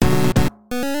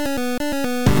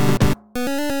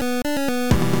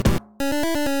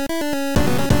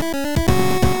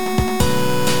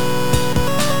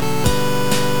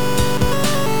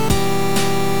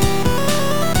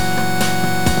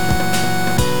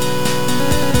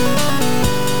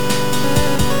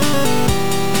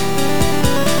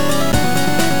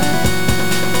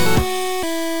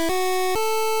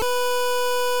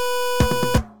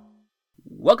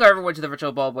everyone to the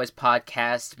Virtual Ball Boys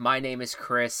podcast. My name is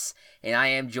Chris, and I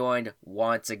am joined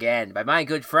once again by my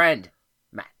good friend,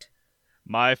 Matt.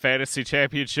 My fantasy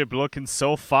championship looking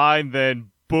so fine,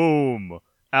 then boom,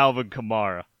 Alvin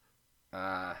Kamara.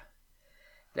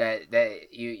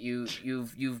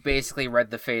 You've basically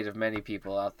read the fate of many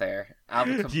people out there.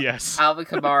 Yes. Alvin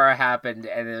Kamara happened,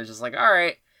 and it was just like, all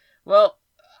right, well,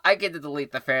 I get to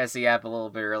delete the fantasy app a little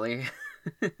bit early.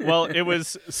 Well, it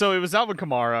was Alvin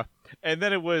Kamara, and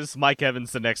then it was Mike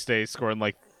Evans the next day scoring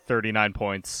like 39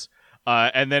 points.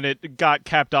 And then it got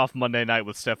capped off Monday night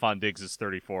with Stephon Diggs'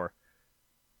 34.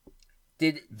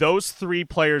 Did those three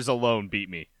players alone beat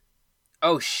me?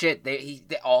 Oh shit! They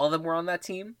all of them were on that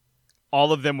team.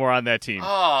 All of them were on that team.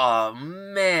 Oh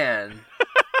man!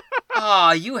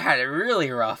 Oh, you had it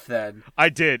really rough then. I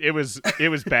did. It was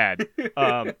bad.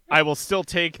 I will still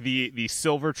take the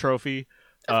silver trophy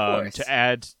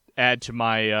to add to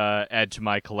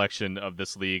my collection of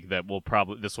this league.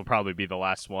 This will probably be the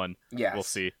last one. Yes. We'll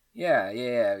see. Yeah.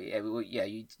 You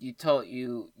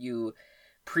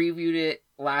previewed it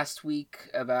last week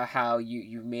about how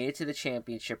you made it to the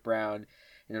championship round,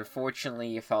 and unfortunately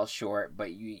you fell short.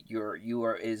 But you are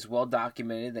it is well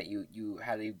documented that you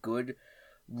had a good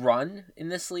run in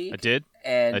this league. I did.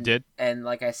 And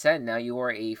like I said, now you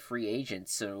are a free agent,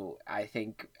 so I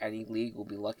think any league will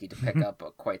be lucky to pick up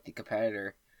quite the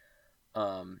competitor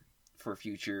for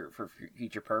future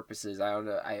purposes. I don't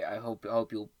know. I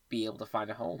hope you'll be able to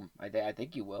find a home. I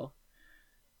think you will.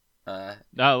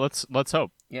 No, let's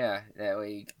hope. Yeah, that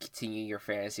way you continue your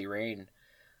fantasy reign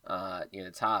near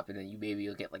the top, and then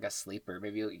you'll get like a sleeper.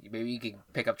 Maybe you can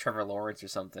pick up Trevor Lawrence or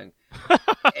something,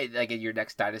 like in your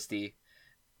next dynasty.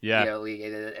 Yeah, league,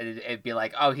 and it'd be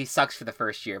like, oh, he sucks for the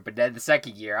first year, but then the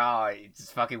second year, oh,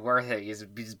 it's fucking worth it. He's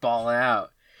balling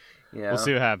out. We'll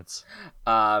see what happens.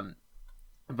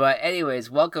 But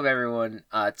anyways, welcome everyone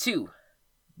to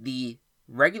the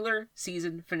regular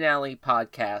season finale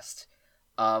podcast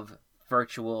of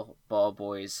Virtual Ball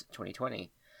Boys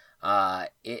 2020.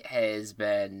 It has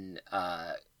been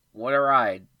what a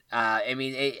ride.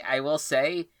 I will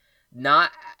say,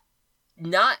 not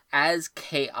as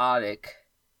chaotic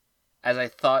as I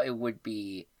thought it would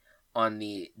be on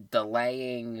the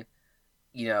delaying,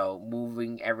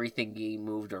 moving everything getting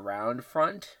moved around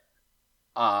front.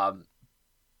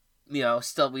 We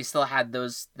still had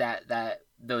those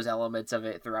elements of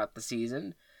it throughout the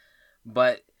season,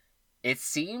 but it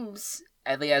seems,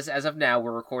 at least as of now,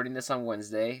 we're recording this on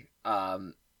Wednesday.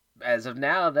 As of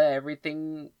now, that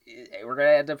everything, we're gonna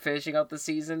end up finishing out the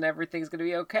season. Everything's gonna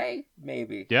be okay,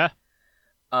 maybe. Yeah.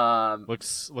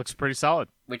 Looks pretty solid,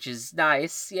 which is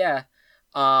nice. Yeah.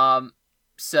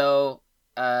 So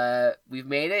we've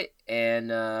made it, and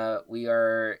we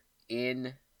are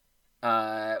in.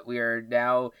 We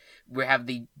have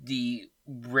the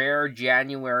rare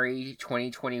January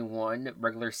 2021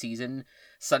 regular season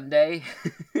Sunday,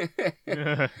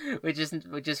 which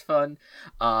is fun.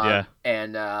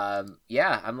 And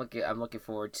I'm looking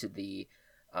forward to the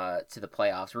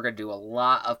playoffs. We're gonna do a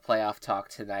lot of playoff talk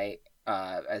tonight.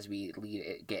 As we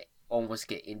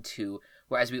almost enter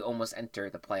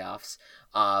the playoffs.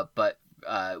 But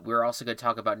we're also going to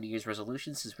talk about New Year's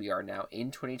resolutions, since we are now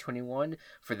in 2021,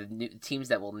 for the new teams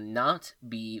that will not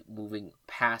be moving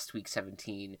past week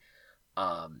 17.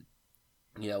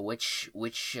 What should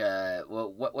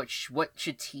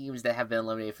teams that have been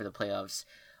eliminated for the playoffs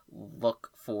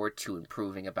look forward to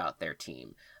improving about their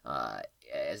team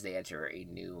as they enter a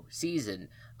new season.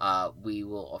 We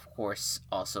will, of course,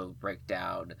 also break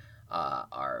down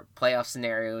our playoff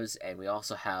scenarios, and we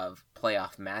also have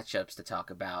playoff matchups to talk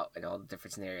about and all the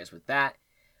different scenarios with that.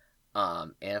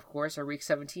 And, of course, our Week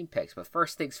 17 picks. But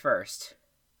first things first,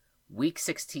 Week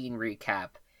 16 recap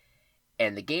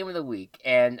and the game of the week.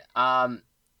 And I've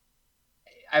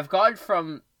gone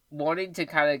from wanting to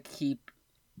kind of keep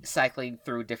cycling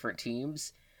through different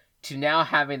teams to now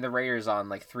having the Raiders on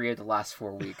like 3 of the last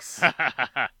 4 weeks.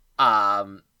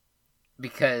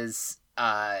 Because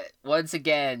once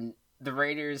again, the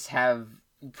Raiders have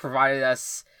provided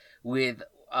us with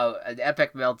an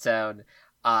epic meltdown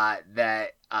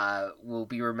that will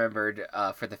be remembered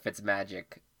for the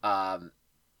Fitzmagic.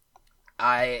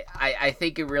 I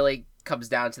think it really comes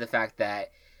down to the fact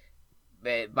that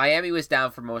Miami was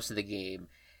down for most of the game.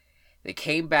 They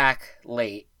came back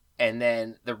late, and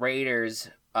then the Raiders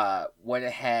went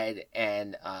ahead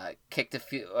and kicked a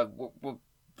few.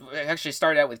 Actually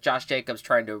started out with Josh Jacobs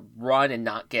trying to run and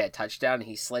not get a touchdown.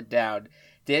 He slid down,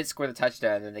 did score the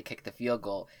touchdown, and then they kicked the field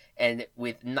goal. And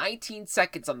with 19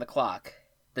 seconds on the clock,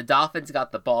 the Dolphins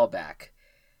got the ball back.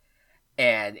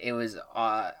 and it was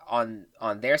on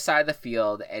their side of the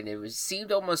field, and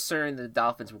seemed almost certain that the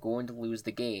Dolphins were going to lose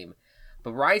the game.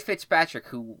 But Ryan Fitzpatrick,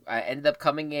 who ended up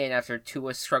coming in after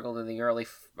Tua struggled in the early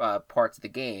parts of the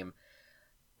game,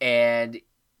 and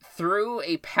threw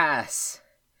a pass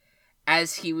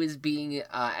as he was being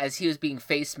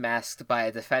face masked by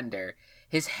a defender.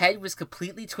 His head was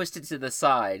completely twisted to the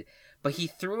side, but he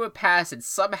threw a pass, and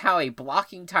somehow a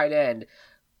blocking tight end,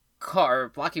 or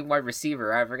blocking wide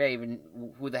receiver, I forget even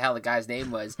who the hell the guy's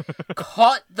name was,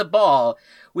 caught the ball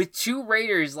with two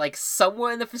Raiders like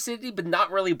somewhere in the vicinity, but not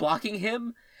really blocking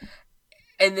him,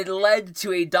 and it led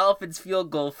to a Dolphins field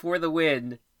goal for the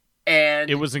win. And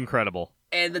it was incredible.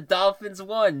 And the Dolphins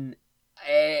won.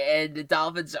 And the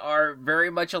Dolphins are very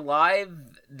much alive.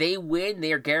 They win.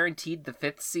 They are guaranteed the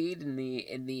 5th seed in the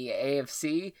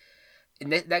AFC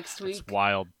next week. That's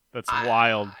wild. That's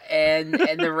wild. And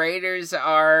the Raiders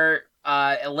are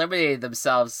eliminated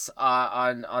themselves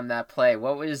on that play.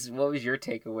 What was your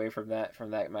takeaway from that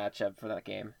matchup, for that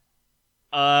game?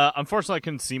 Unfortunately, I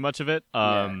couldn't see much of it.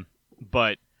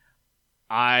 But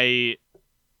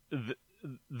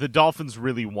the Dolphins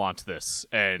really want this,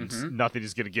 and nothing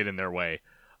is going to get in their way.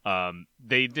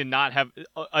 They did not have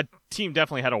a team.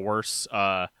 Definitely had a worse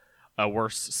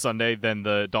Sunday than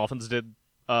the Dolphins did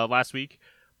last week.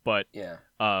 But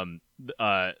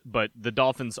but the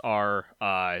Dolphins are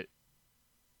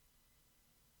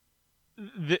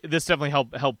this definitely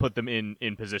helped put them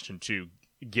in position to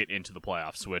get into the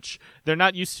playoffs, which they're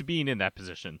not used to being in that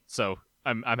position. So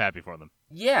I'm happy for them.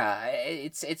 Yeah,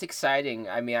 it's exciting.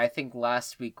 I mean, I think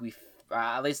last week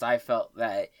at least I felt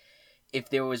that if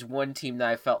there was one team that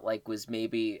I felt like was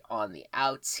maybe on the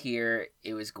outs here,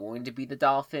 it was going to be the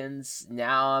Dolphins.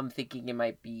 Now I'm thinking it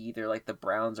might be either like the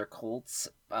Browns or Colts.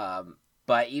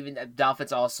 But even the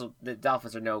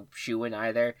Dolphins are no shoo-in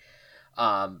either.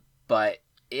 But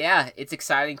yeah, it's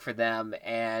exciting for them,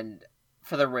 and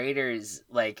for the Raiders,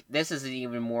 like, this is an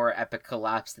even more epic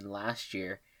collapse than last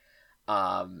year.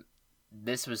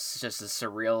 This was just a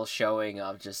surreal showing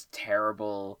of just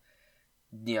terrible,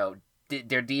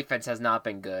 their defense has not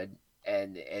been good,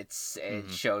 and it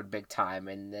showed big time.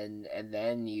 And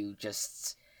then you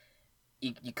just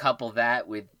you couple that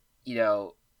with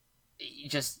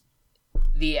just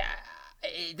the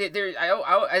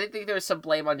I think there's some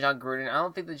blame on John Gruden. I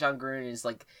don't think that John Gruden is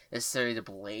like necessarily to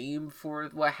blame for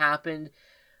what happened,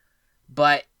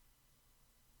 but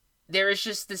there is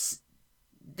just this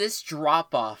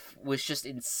drop off was just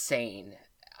insane.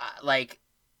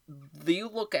 You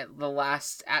look at the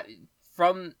last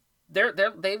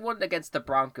they won against the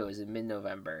Broncos in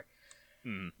mid-November.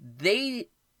 They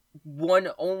won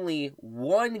only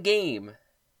one game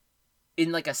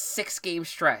in like a 6-game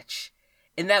stretch,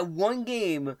 and that one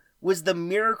game was the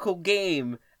miracle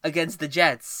game against the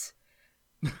Jets.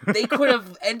 They could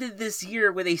have ended this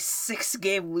year with a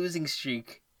 6-game losing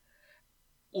streak.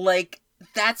 Like,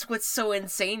 that's what's so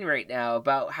insane right now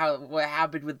about what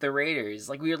happened with the Raiders.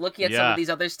 Like, we were looking at some of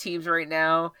these other teams right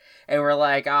now, and we're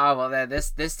like, oh, well, then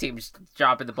this team's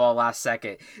dropping the ball last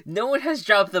second. No one has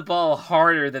dropped the ball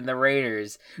harder than the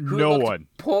Raiders, who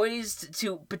looked poised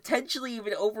to potentially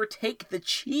even overtake the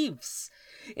Chiefs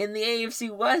in the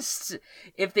AFC West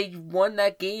if they won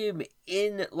that game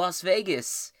in Las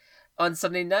Vegas on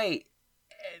Sunday night.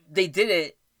 They did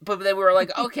it. But then we were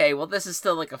like, okay, well, this is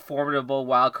still like a formidable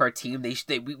wildcard team.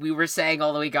 We were saying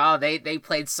all the week, oh, they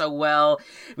played so well.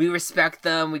 We respect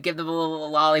them. We give them a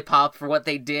little lollipop for what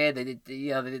they did.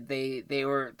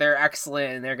 They're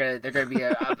excellent, and they're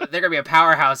gonna be a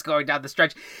powerhouse going down the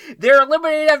stretch. They're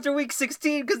eliminated after week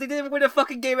 16 because they didn't win a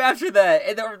fucking game after that,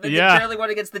 and they barely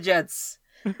won against the Jets.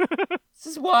 This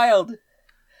is wild.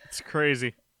 It's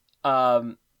crazy.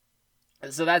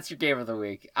 So that's your game of the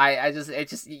week.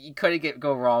 You couldn't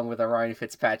go wrong with a Ryan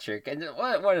Fitzpatrick, and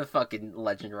what a fucking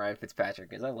legend Ryan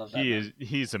Fitzpatrick is. I love that.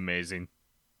 He's amazing.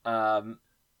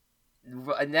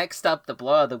 Next up, the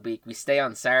blow of the week. We stay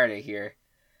on Saturday here.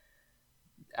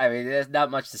 I mean, there's not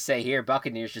much to say here.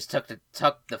 Buccaneers just took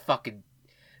the fucking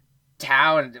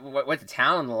town, went to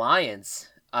town on the Lions.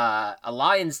 A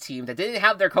Lions team that didn't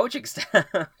have their coaching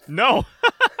staff. No.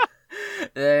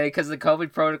 Because of the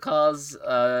COVID protocols,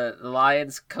 the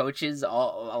Lions coaches, a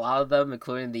lot of them,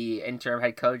 including the interim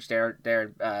head coach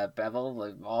Darren Bevel,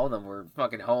 like, all of them were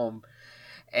fucking home,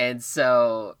 and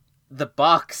so the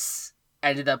Bucs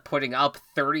ended up putting up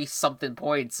 30-something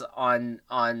points on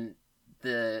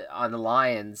the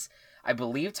Lions. I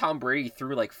believe Tom Brady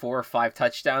threw like 4 or 5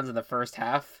 touchdowns in the first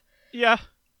half. Yeah.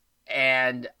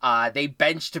 And they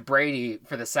benched Brady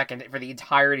for the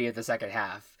entirety of the second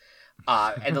half.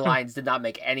 And the Lions did not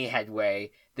make any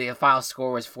headway. The final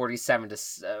score was 47 to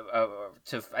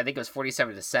I think it was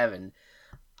 47-7.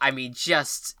 I mean,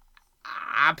 just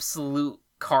absolute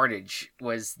carnage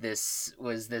was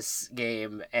this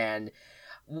game. And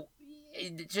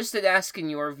just in asking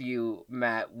your view,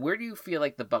 Matt, where do you feel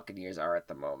like the Buccaneers are at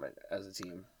the moment as a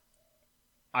team?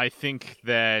 I think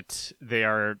that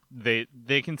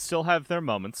they can still have their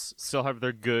moments, still have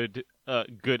their good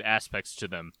aspects to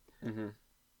them. Mm-hmm.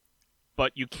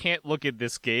 But you can't look at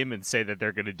this game and say that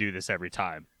they're going to do this every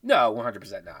time. No,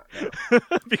 100% not. No.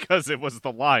 Because it was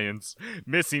the Lions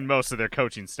missing most of their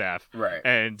coaching staff, right?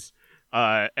 And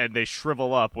they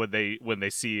shrivel up when they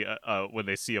see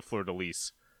a fleur de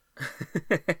lis.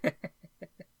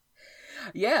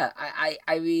 Yeah,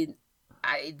 I mean,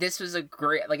 this was a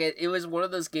great, like, it was one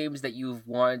of those games that you've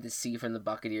wanted to see from the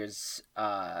Buccaneers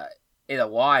in a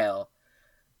while,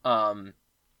 but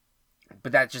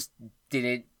that just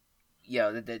didn't,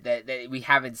 that we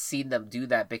haven't seen them do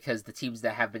that because the teams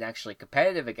that have been actually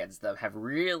competitive against them have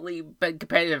really been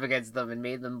competitive against them and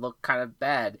made them look kind of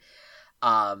bad.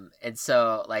 And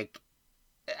so, like,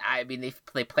 I mean,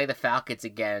 they play the Falcons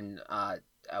again,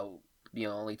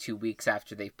 only 2 weeks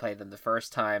after they played them the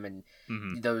first time, and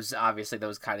those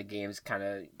kind of games kind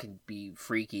of can be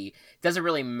freaky. It doesn't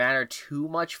really matter too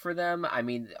much for them. I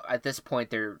mean, at this point,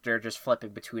 they're just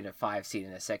flipping between a 5 seed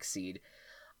and a 6 seed.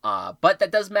 But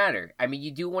that does matter. I mean, you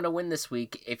do want to win this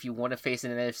week if you want to face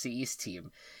an NFC East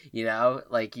team.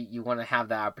 Like you want to have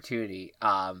that opportunity.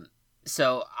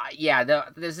 So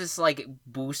does this like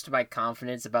boost my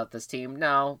confidence about this team?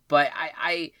 No, but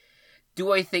I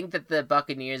think that the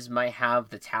Buccaneers might have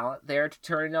the talent there to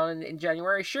turn it on in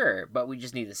January? Sure, but we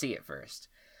just need to see it first,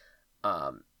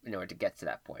 in order to get to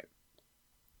that point.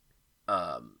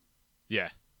 Yeah,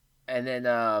 and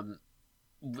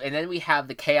then we have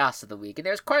the chaos of the week, and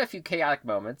there's quite a few chaotic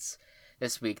moments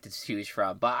this week to choose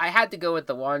from, but I had to go with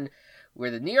the one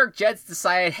where the New York Jets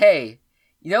decided, hey,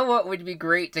 you know what would be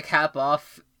great to cap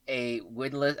off a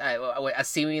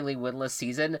seemingly winless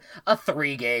season? A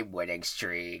 3-game winning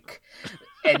streak.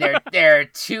 And they're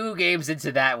 2 games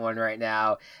into that one right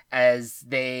now, as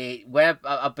they went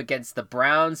up against the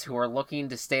Browns, who are looking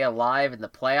to stay alive in the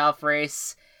playoff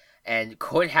race and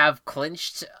could have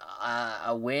clinched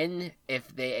a win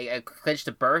if they clinched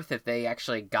a berth if they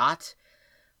actually got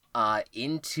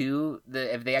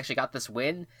if they actually got this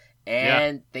win,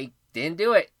 and they didn't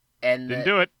do it.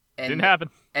 Didn't happen.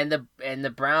 And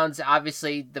the Browns,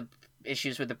 obviously, the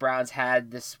issues with the Browns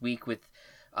had this week with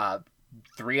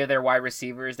 3 of their wide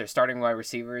receivers, their starting wide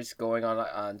receivers, going on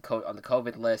the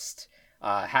COVID list,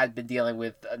 had been dealing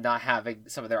with not having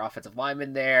some of their offensive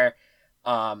linemen there.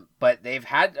 But they've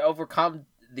had to overcome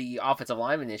the offensive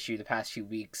lineman issue the past few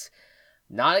weeks.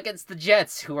 Not against the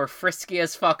Jets, who are frisky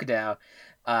as fuck now.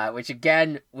 Which,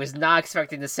 again, was not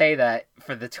expecting to say that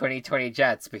for the 2020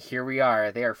 Jets, but here we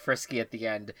are. They are frisky at the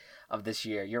end of this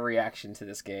year. Your reaction to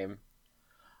this game?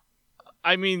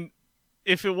 I mean,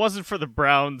 if it wasn't for the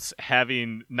Browns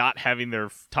not having their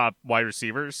top wide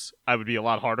receivers, I would be a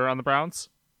lot harder on the Browns.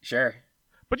 Sure.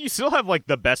 But you still have, like,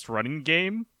 the best running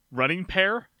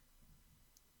pair.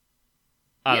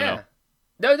 I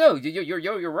don't know. No,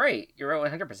 you're right. You're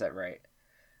 100% right.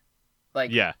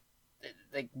 Like, yeah.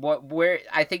 Like where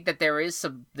I think that there is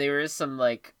some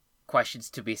like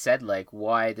questions to be said, like,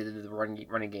 why did the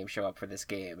running game show up for this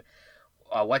game?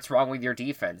 What's wrong with your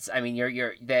defense? I mean,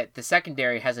 the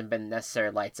secondary hasn't been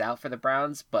necessarily lights out for the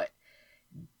Browns, but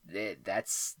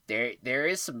that's there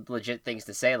is some legit things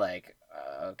to say, like,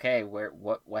 okay,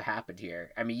 what happened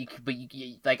here? I mean,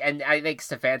 you like, and I think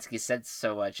Stefanski said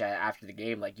so much after the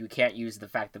game, like, you can't use the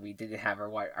fact that we didn't have our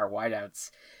wideouts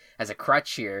as a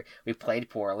crutch here. We played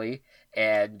poorly,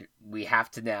 and we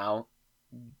have to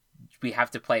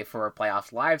play for our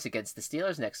playoff lives against the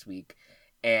Steelers next week.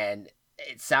 And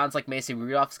it sounds like Mason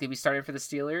Rudolph's gonna be starting for the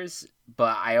Steelers,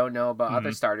 but I don't know about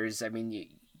other starters. I mean,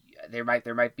 there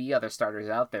might be other starters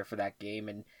out there for that game,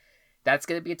 and that's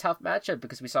gonna be a tough matchup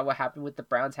because we saw what happened with the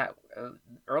Browns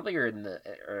earlier in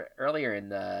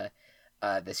the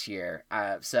this year.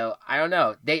 So I don't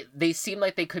know. They seem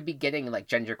like they could be getting like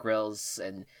Jendrick Wills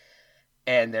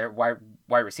and their wide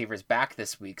receivers back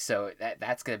this week, so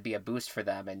that's going to be a boost for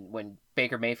them. And when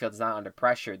Baker Mayfield's not under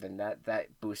pressure, then that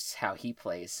boosts how he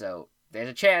plays. So there's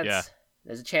a chance. Yeah.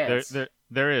 There's a chance.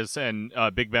 There is, and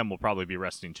Big Ben will probably be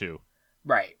resting too.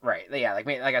 Right. Yeah,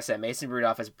 like I said, Mason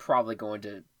Rudolph is probably going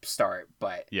to start,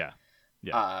 but yeah.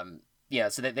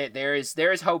 So there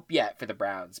is hope yet for the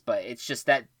Browns, but it's just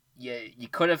that you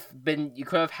could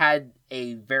have had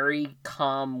a very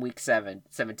calm week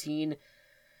 17.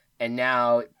 And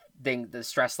now think the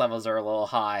stress levels are a little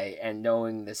high, and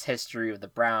knowing this history of the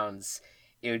Browns,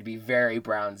 it would be very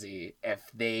Brownsy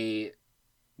if they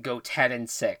go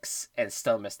 10-6 and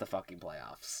still miss the fucking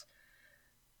playoffs.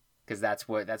 Because that's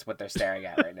what they're staring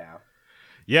at right now.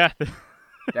 Yeah.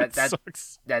 That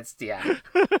sucks. That's yeah.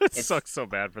 It sucks so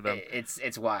bad for them.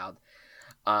 It's wild.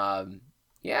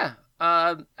 Yeah.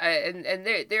 And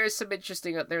there's some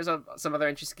interesting. There's some other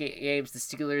interesting games. The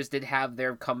Steelers did have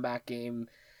their comeback game,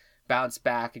 bounce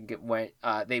back and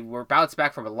they were bounced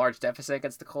back from a large deficit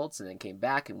against the Colts and then came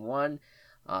back and won.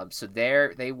 So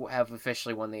they have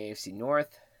officially won the AFC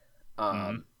North.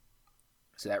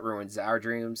 So that ruins our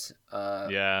dreams.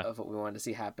 Of what we wanted to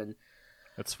see happen.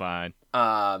 That's fine.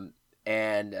 And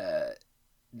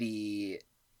the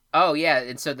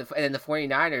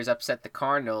 49ers upset the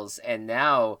Cardinals, and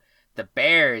now the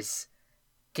Bears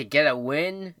could get a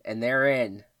win and they're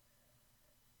in.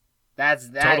 That's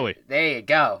that. Totally. There you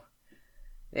go.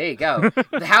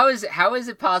 How is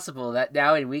it possible that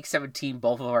now in week 17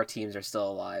 both of our teams are still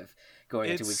alive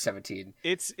going into week 17?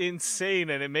 It's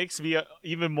insane, and it makes me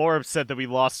even more upset that we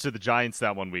lost to the Giants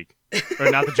that one week.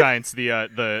 Or not the Giants,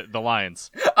 the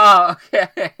Lions. Oh,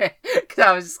 okay.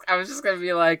 Because I was just gonna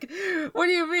be like, what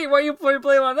do you mean? Why are you putting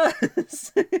blame on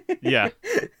us? Yeah.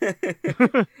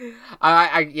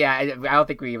 I don't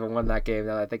think we even won that game.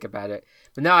 Now that I think about it,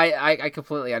 but no, I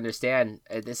completely understand.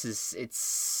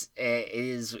 It's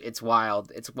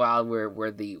wild. It's wild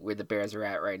where the Bears are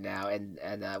at right now, and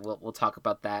we'll talk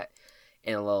about that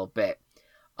in a little bit.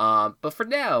 But for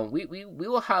now, we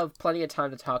will have plenty of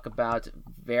time to talk about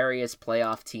various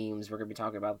playoff teams. We're going to be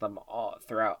talking about them all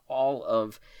throughout all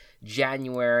of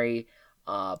January.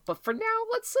 But for now,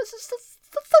 let's talk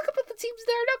about the teams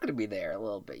that are not going to be there a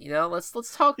little bit. Let's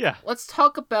talk. Yeah. Let's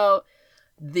talk about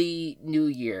the new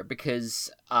year,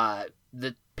 because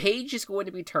the page is going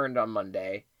to be turned on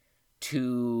Monday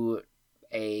for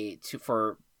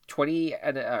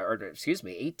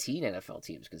 18 NFL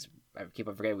teams, because I keep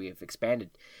on forgetting we've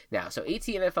expanded now. So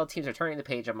 18 NFL teams are turning the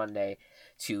page on Monday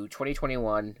to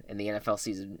 2021 and the NFL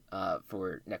season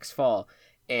for next fall.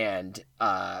 And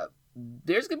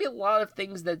there's going to be a lot of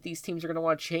things that these teams are going to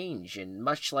want to change. And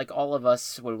much like all of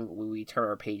us, when we turn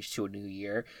our page to a new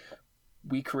year,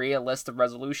 we create a list of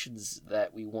resolutions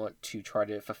that we want to try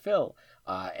to fulfill.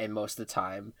 And most of the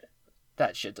time,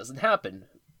 that shit doesn't happen.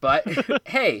 But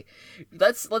hey,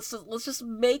 let's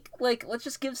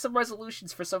just give some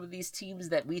resolutions for some of these teams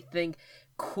that we think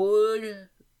could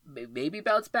maybe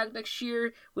bounce back next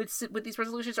year with these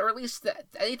resolutions, or at least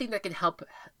anything that can help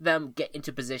them get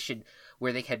into position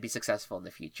where they can be successful in the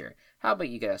future. How about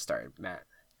you get us started, Matt?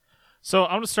 So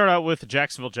I'm going to start out with the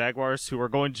Jacksonville Jaguars, who are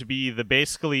going to be the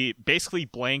basically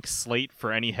blank slate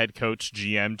for any head coach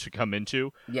GM to come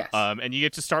into. Yes. And you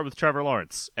get to start with Trevor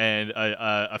Lawrence and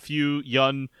a few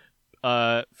young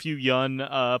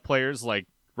players like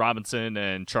Robinson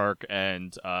and Chark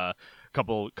and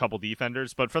couple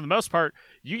defenders. But for the most part,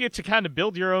 you get to kind of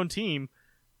build your own team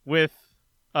with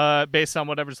based on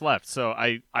whatever's left. So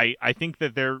I think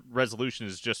that their resolution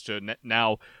is just to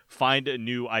now find a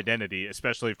new identity,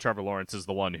 especially if Trevor Lawrence is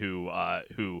the one who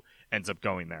ends up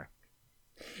going there.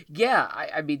 Yeah,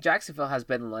 I mean, Jacksonville has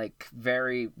been like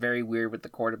very, very weird with the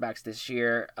quarterbacks this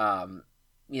year.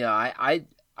 I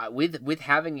with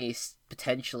having a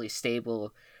potentially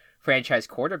stable franchise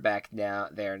quarterback now.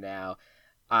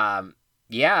 I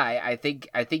think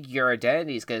your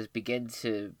identity is going to begin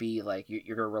to be like you're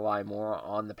going to rely more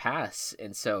on the pass,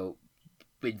 and so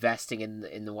investing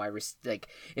in the wide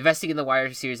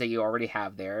receivers that you already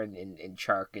have there, and in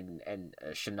Chark and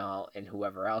Chanel and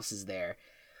whoever else is there,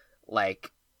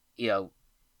 like,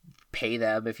 pay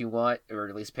them if you want, or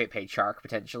at least pay Chark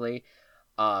potentially,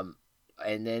 and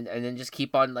then just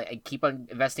keep on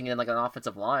investing in like an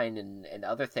offensive line and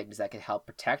other things that can help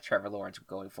protect Trevor Lawrence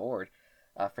going forward,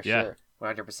 for sure.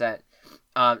 100%.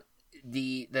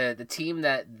 The team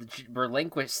that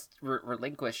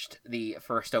relinquished the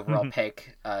first overall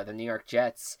pick, the New York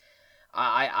Jets.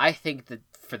 I think that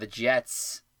for the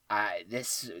Jets,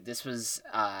 this was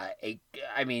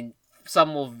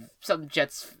some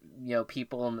Jets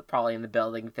people probably in the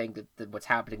building think that what's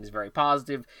happening is very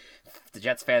positive. The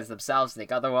Jets fans themselves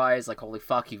think otherwise. Like, holy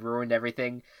fuck, he ruined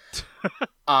everything.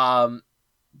 I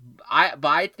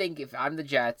think if I'm the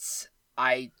Jets,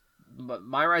 my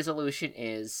resolution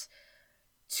is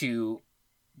to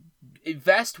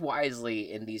invest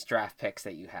wisely in these draft picks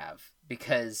that you have,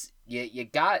 because you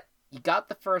got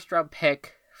the first round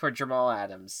pick for Jamal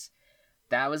Adams.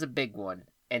 That was a big one.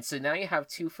 And so now you have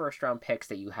 2 first round picks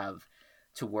that you have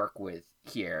to work with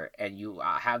here, and you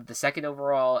have the second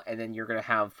overall, and then you're going to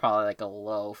have probably like a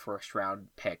low first round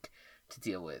pick to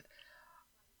deal with.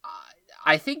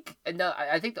 I think no,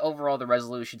 I think overall the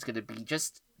resolution is going to be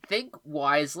just think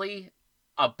wisely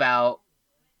about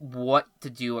what to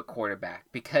do at quarterback,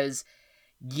 because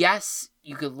yes,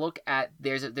 you could look at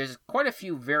there's quite a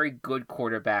few very good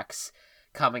quarterbacks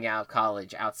coming out of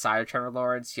college outside of Trevor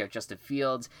Lawrence. You have Justin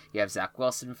Fields, you have Zach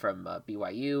Wilson from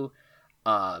BYU.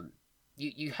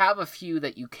 You have a few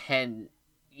that you can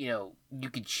you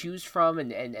could choose from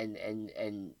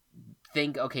and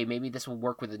think, okay, maybe this will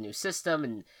work with a new system,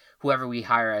 and whoever we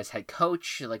hire as head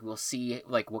coach, like we'll see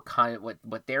like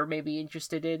what they're maybe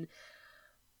interested in.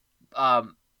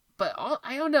 But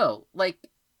I don't know. Like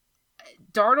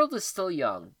Darnold is still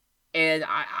young, and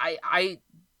I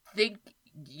think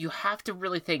you have to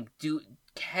really think: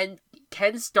 can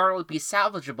Darnold be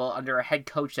salvageable under a head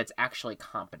coach that's actually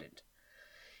competent?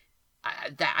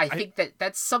 I think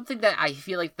that's something that I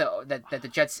feel like that the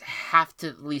Jets have to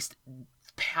at least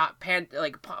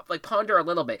ponder a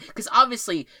little bit, because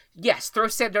obviously, yes, throw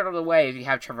Sam Darnold away if you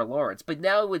have Trevor Lawrence, but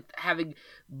now with having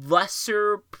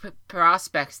lesser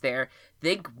prospects there,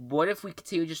 think, what if we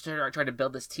continue just to try to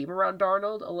build this team around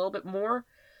Darnold a little bit more,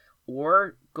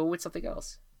 or go with something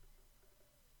else?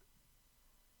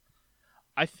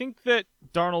 I think that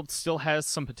Darnold still has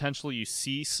some potential. You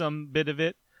see some bit of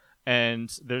it,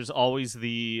 and there's always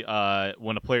the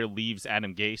when a player leaves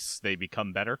Adam Gase, they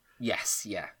become better. Yes,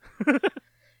 yeah.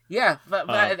 Yeah, but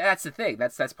that's the thing.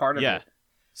 That's part of it.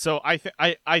 So I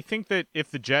think that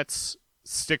if the Jets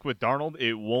stick with Darnold,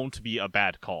 it won't be a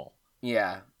bad call.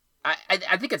 Yeah,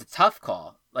 I think it's a tough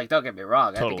call. Like, don't get me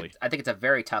wrong. Totally. I think it's a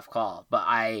very tough call. But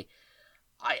I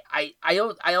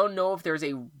don't know if there's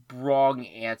a wrong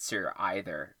answer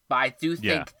either. But I do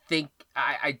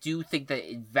I do think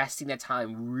that investing the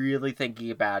time, really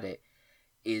thinking about it,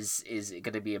 is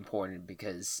going to be important,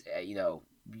 because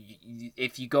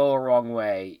if you go a wrong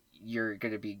way, you're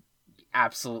going to be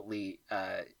absolutely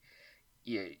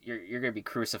you're going to be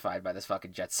crucified by this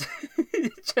fucking Jets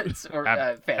or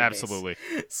fan base. Absolutely.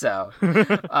 So,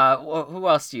 who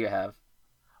else do you have?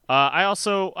 I want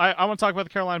to talk about the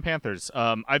Carolina Panthers.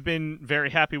 I've been very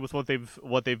happy with what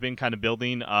they've been kind of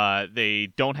building. They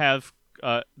didn't have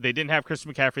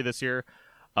Christian McCaffrey this year,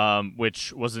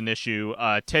 which was an issue.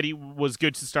 Teddy was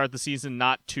good to start the season,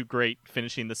 not too great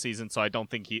finishing the season, so I don't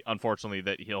think unfortunately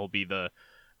that he'll be the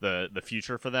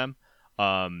future for them.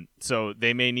 So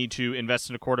they may need to invest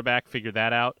in a quarterback, figure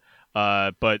that out.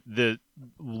 But the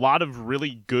lot of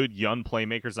really good young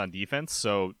playmakers on defense,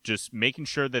 so just making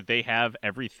sure that they have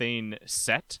everything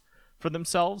set for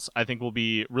themselves, I think will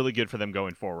be really good for them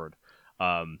going forward.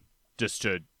 Just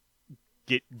to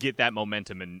get that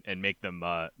momentum and make them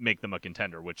a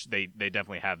contender, which they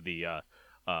definitely have the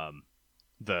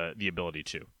ability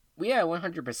to. Yeah,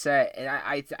 100%. And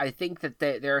I think that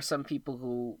there are some people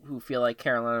who feel like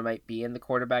Carolina might be in the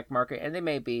quarterback market, and they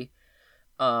may be.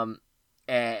 But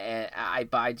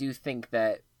I do think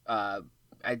that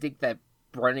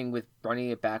running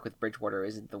it back with Bridgewater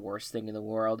isn't the worst thing in the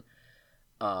world.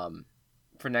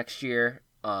 For next year,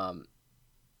 like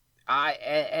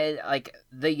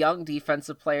the young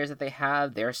defensive players that they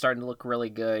have, they're starting to look really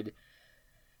good.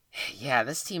 Yeah,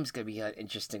 this team's gonna be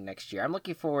interesting next year. I'm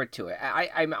looking forward to it.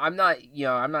 I'm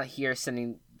not here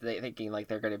thinking like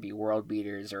they're gonna be world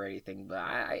beaters or anything, but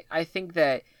I think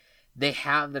that they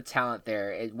have the talent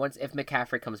there. If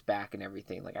McCaffrey comes back and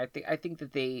everything, like I think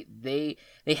that they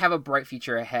have a bright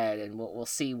future ahead, and we'll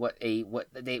see when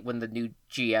the new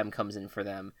GM comes in for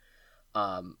them.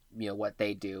 What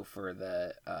they do for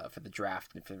the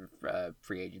draft and for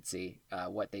free agency,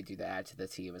 what they do to add to the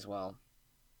team as well.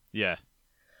 Yeah.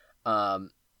 For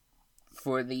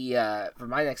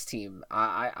my next team,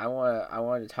 I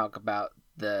want to talk about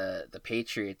the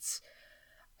Patriots,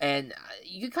 and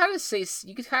you could kind of say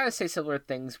similar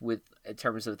things in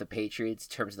terms of the Patriots,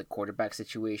 in terms of the quarterback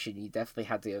situation. You definitely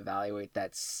have to evaluate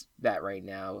that right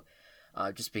now,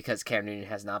 just because Cam Newton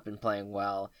has not been playing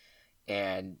well,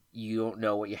 and you don't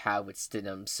know what you have with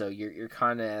Stidham, so you're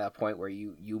kind of at a point where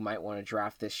you might want to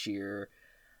draft this year,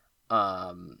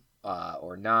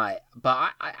 or not.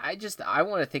 But I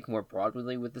want to think more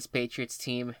broadly with this Patriots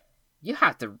team. You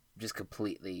have to just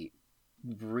completely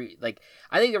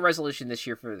I think the resolution this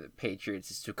year for the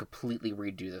Patriots is to completely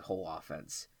redo the whole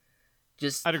offense.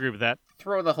 I'd agree with that.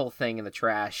 Throw the whole thing in the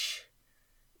trash.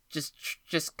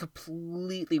 Just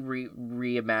completely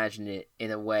reimagine it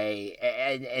in a way,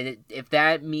 and if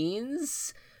that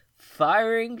means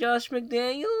firing Josh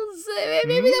McDaniels,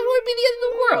 maybe that wouldn't be the end of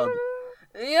the world.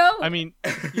 I mean,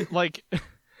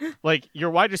 like your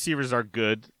wide receivers are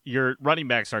good, your running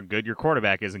backs aren't good, your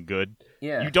quarterback isn't good.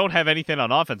 Yeah. You don't have anything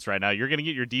on offense right now. You're going to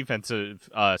get your defensive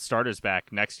starters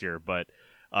back next year, but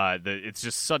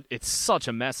It's such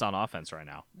a mess on offense right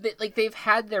now. They've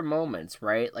had their moments,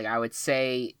 right? Like I would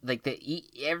say, like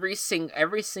every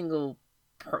single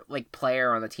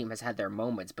player on the team has had their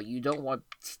moments, but you don't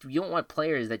want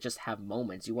players that just have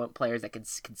moments. You want players that can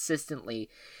consistently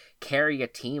carry a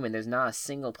team, and there's not a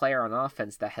single player on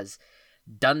offense that has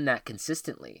done that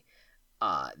consistently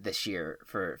this year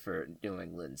for New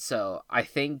England. So I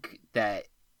think that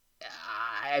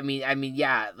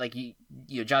yeah, like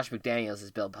Josh McDaniels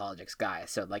is Bill Belichick's guy.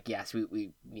 So like, yes,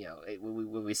 we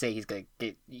when we say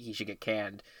he should get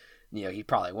canned, he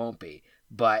probably won't be.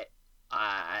 But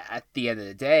at the end of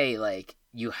the day, like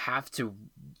you have to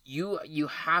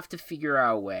figure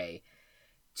out a way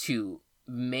to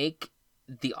make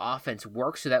the offense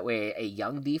work so that way a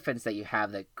young defense that you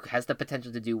have that has the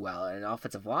potential to do well, and an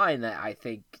offensive line that I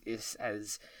think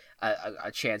has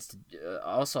a chance to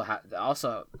also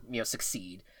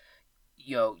succeed.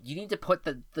 You need to put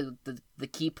the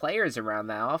key players around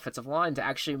that offensive line to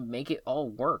actually make it all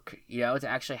work. To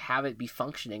actually have it be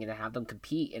functioning and to have them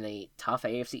compete in a tough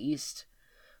AFC East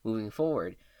moving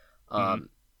forward.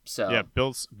 So yeah,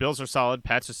 Bills are solid.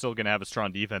 Pats are still going to have a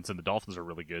strong defense, and the Dolphins are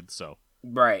really good. So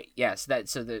right, yes,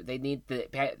 they need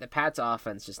the Pats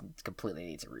offense just completely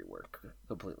needs a rework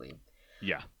completely.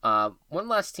 Yeah. One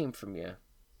last team from you.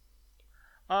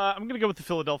 I'm going to go with the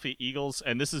Philadelphia Eagles,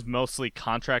 and this is mostly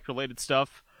contract-related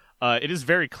stuff. It is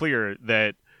very clear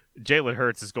that Jalen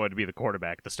Hurts is going to be the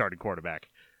starting quarterback,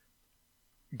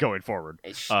 going forward.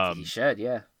 He should,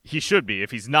 yeah. He should be.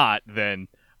 If he's not, then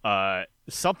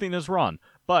something is wrong.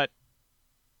 But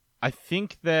I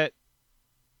think that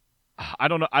I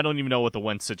don't know. I don't even know what the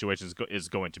Wentz situation is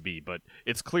going to be. But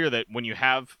it's clear that when you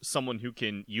have someone who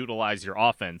can utilize your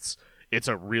offense, it's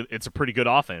a pretty good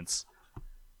offense.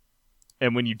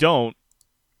 And when you don't,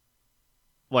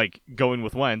 like going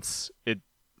with Wentz, it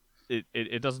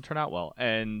doesn't turn out well.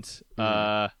 And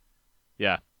yeah,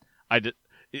 the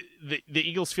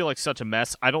Eagles feel like such a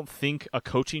mess. I don't think a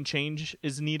coaching change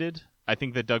is needed. I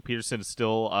think that Doug Peterson is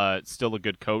still a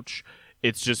good coach.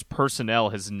 It's just personnel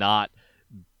has not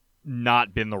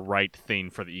been the right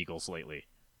thing for the Eagles lately.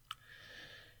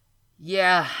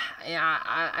 Yeah,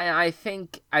 I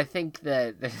think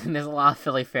that there's a lot of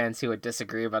Philly fans who would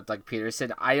disagree about Doug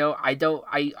Peterson. I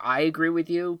agree with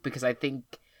you because I don't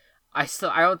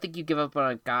think you give up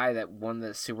on a guy that won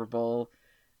the Super Bowl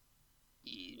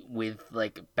with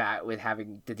with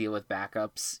having to deal with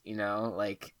backups. He's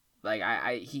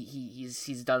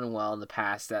done well in the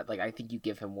past. That I think you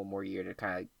give him one more year to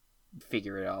kind of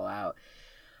figure it all out.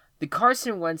 The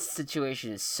Carson Wentz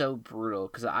situation is so brutal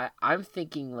because I'm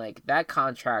thinking that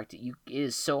contract, it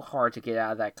is so hard to get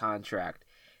out of that contract.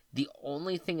 The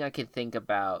only thing I can think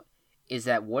about is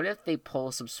that what if they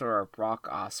pull some sort of Brock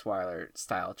Osweiler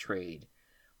style trade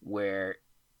where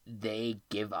they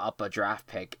give up a draft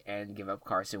pick and give up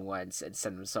Carson Wentz and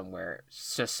send him somewhere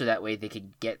just so that way they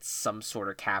can get some sort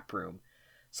of cap room,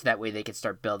 so that way they can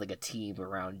start building a team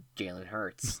around Jalen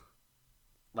Hurts.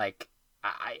 That's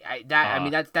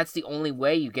the only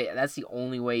way you get. That's the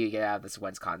only way you get out of this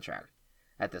Wentz contract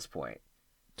at this point.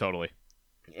 Totally.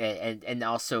 And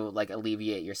also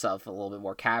alleviate yourself a little bit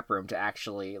more cap room to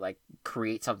actually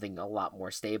create something a lot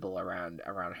more stable around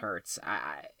Hurts.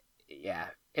 Yeah,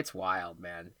 it's wild,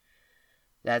 man.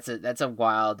 That's a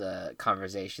wild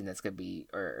conversation that's gonna be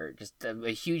or just a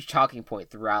huge talking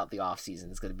point throughout the offseason.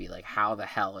 It's gonna be how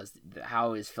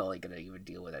is Philly gonna even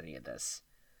deal with any of this?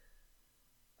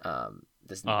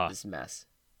 This mess.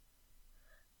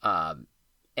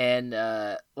 And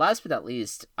last but not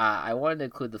least, I wanted to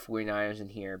include the 49ers in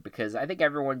here because I think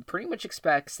everyone pretty much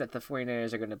expects that the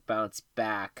 49ers are going to bounce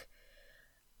back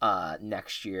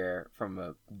next year from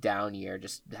a down year,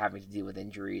 just having to deal with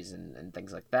injuries and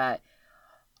things like that.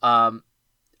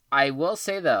 I will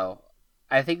say, though,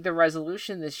 I think the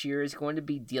resolution this year is going to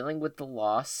be dealing with the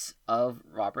loss of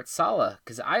Saleh,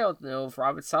 because I don't know if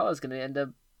Robert Saleh is going to end up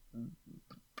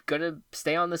going to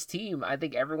stay on this team. I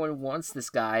think everyone wants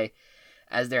this guy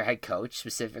as their head coach.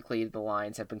 Specifically, the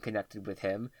Lions have been connected with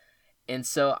him. And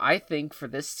so I think for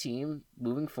this team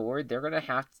moving forward, they're gonna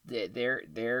have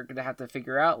to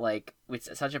figure out,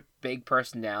 with such a big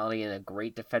personality and a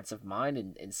great defensive mind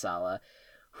in Saleh,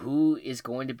 who is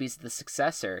going to be the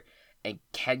successor, and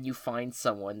can you find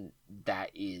someone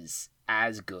that is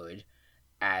as good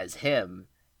as him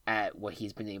at what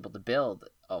he's been able to build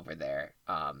over there?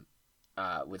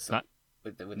 With the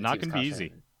not gonna be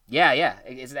easy. Yeah,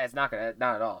 it's not at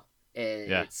all.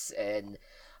 And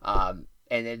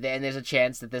there's a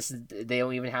chance that they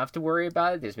don't even have to worry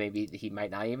about it. He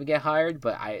might not even get hired,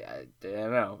 but I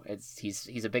don't know.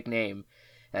 He's a big name,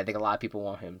 and I think a lot of people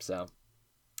want him. So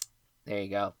there you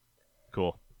go.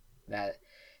 Cool. That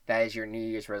is your New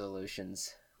Year's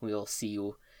resolutions. We'll see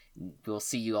you. We'll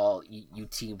see you all, you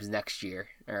teams, next year.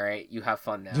 All right, you have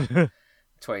fun now.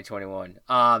 2021.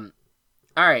 All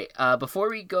right. Before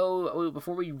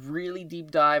we really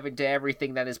deep dive into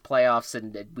everything that is playoffs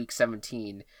in week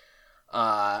 17,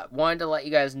 wanted to let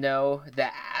you guys know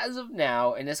that as of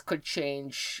now, and this could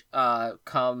change,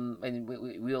 and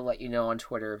we'll let you know on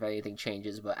Twitter if anything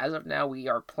changes. But as of now, we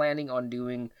are planning on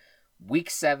doing week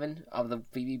 7 of the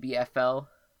VBBFL,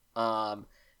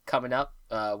 coming up.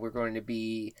 We're going to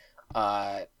be,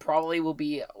 probably will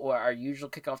be what our usual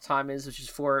kickoff time is, which is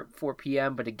 4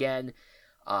 p.m. But again,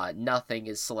 nothing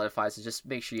is solidified, so just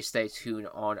make sure you stay tuned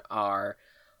on our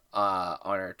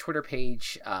Twitter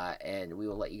page, and we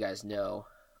will let you guys know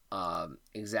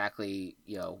exactly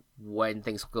when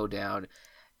things will go down,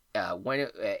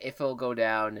 if it'll go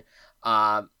down.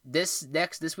 This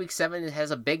week 7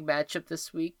 has a big matchup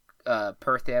this week.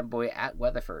 Perth Amboy at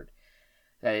Weatherford.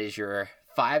 That is your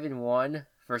 5-1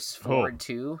 versus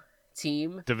 4-2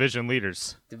 team. Division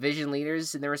leaders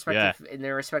in their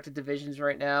respective divisions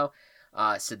right now.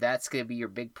 So that's going to be your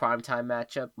big primetime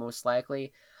matchup, most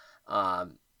likely.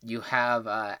 You have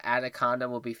Anaconda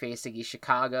will be facing East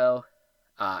Chicago.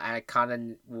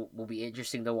 Anaconda will be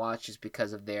interesting to watch just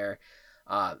because of their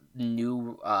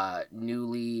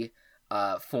newly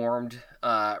formed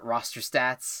roster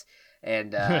stats.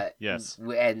 And yes,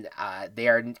 and they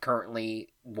are currently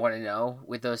 1-0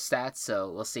 with those stats.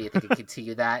 So we'll see if they can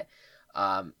continue that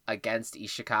against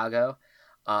East Chicago.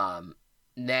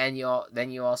 Then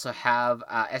you also have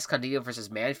Escondido versus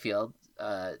Manfield.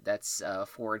 That's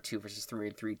 4-2 versus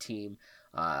 3-3 team.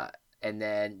 And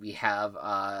then we have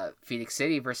Phoenix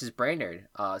City versus Brainerd.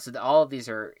 So all of these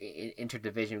are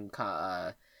interdivision.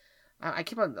 I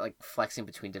keep on flexing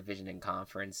between division and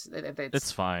conference.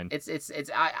 It's fine.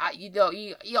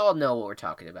 You all know what we're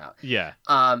talking about. Yeah.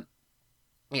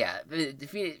 Yeah.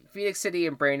 The Phoenix City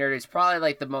and Brainerd is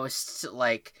probably the most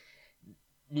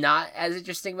not as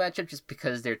interesting matchup just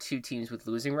because they're two teams with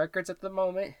losing records at the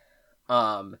moment.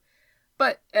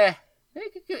 But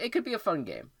it could be a fun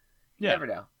game. You never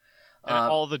know. And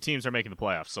all the teams are making the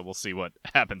playoffs, so we'll see what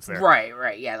happens there.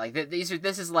 Right. Yeah, this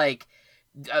is a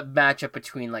matchup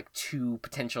between two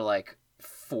potential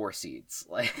 4 seeds,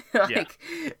 or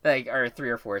 3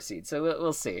 or 4 seeds. So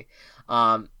we'll see.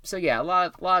 So yeah, a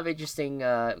lot of interesting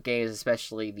games,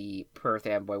 especially the Perth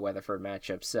Amboy Weatherford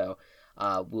matchup. So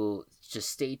we'll just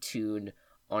stay tuned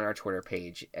on our Twitter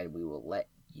page, and we will let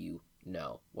you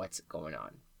know what's going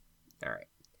on. All right.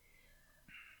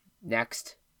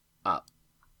 Next up,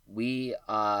 we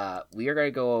are going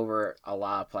to go over a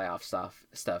lot of playoff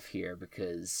stuff here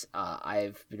because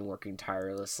I've been working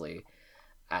tirelessly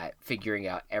at figuring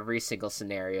out every single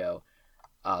scenario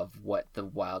of what the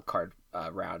wild card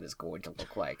round is going to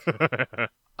look like.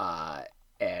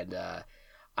 And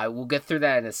I will get through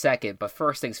that in a second, but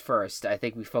first things first, I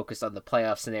think we focused on the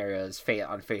playoff scenarios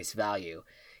on face value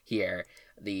here.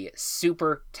 The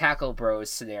Super Tackle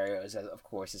Bros scenarios, of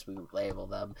course, as we label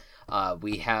them.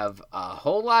 We have a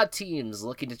whole lot of teams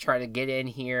looking to try to get in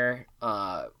here.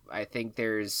 I think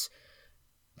there's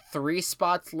 3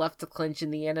 spots left to clinch in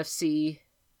the NFC,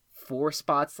 4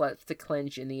 spots left to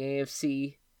clinch in the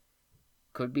AFC.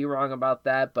 Could be wrong about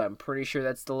that, but I'm pretty sure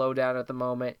that's the lowdown at the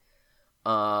moment.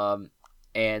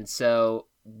 And so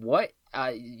what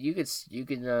you can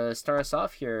start us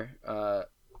off here,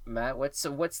 Matt. Where's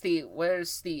some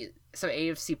AFC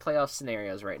playoff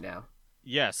scenarios right now?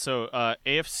 Yeah, so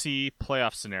AFC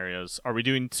playoff scenarios. Are we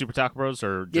doing Super Tackle Bros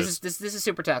or just... This is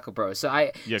Super Tackle Bros.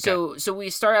 So so we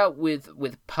start out with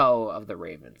Poe of the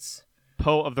Ravens.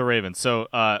 Poe of the Ravens. So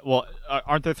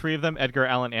aren't there 3 of them? Edgar,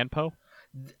 Allen, and Poe?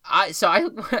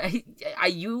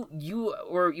 You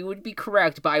would be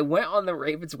correct, but I went on the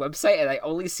Ravens website and I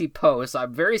only see Poe, so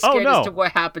I'm very scared as to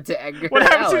what happened to Edgar and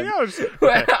Allen.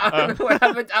 I don't know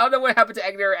what happened to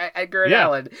Edgar and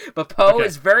Allen, but Poe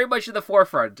is very much in the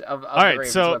forefront of the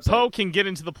Ravens website. Poe can get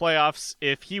into the playoffs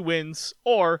if he wins,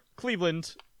 or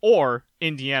Cleveland or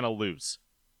Indiana lose.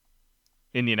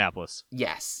 Indianapolis.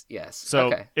 Yes.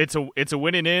 So it's a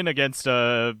winning in against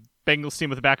a Bengals team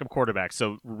with a backup quarterback,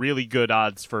 so really good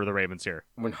odds for the Ravens here.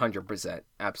 100%,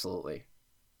 absolutely.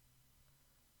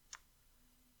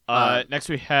 Next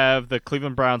we have the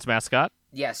Cleveland Browns mascot.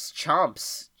 Yes,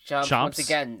 Chomps once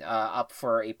again up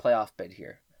for a playoff bid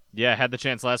here. Yeah, had the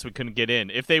chance last week, couldn't get in.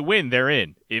 If they win, they're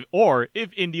in.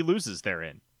 If Indy loses, they're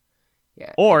in.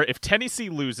 Yeah. Or if Tennessee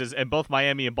loses and both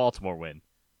Miami and Baltimore win.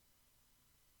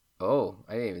 Oh,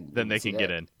 I didn't even. Then they can get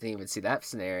in. Didn't even see that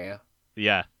scenario.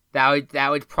 Yeah. That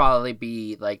would probably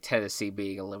be Tennessee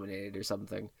being eliminated or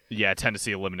something. Yeah,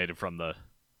 Tennessee eliminated from the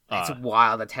It's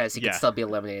wild that Tennessee can yeah. still be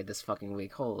eliminated this fucking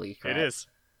week. Holy crap! It is.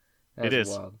 That's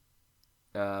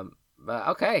wild. But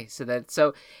okay,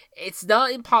 so it's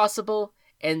not impossible,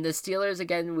 and the Steelers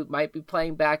again might be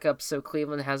playing backup, so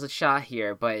Cleveland has a shot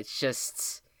here. But it's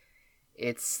just,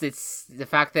 it's the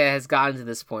fact that it has gotten to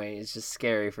this point is just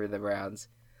scary for the Browns.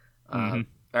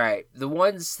 All right,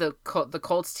 the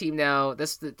Colts team now.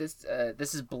 This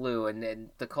is blue, and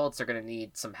the Colts are gonna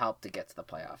need some help to get to the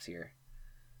playoffs here.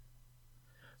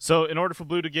 So in order for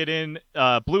blue to get in,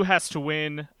 blue has to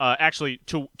win. Actually,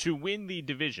 to win the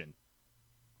division.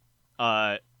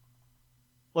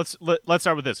 Let's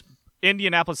start with this.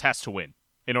 Indianapolis has to win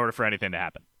in order for anything to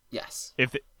happen. Yes.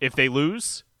 If they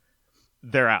lose,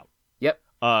 they're out. Yep.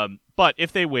 But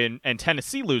if they win and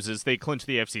Tennessee loses, they clinch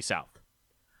the AFC South.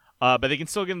 But they can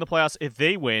still get in the playoffs if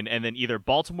they win, and then either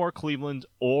Baltimore, Cleveland,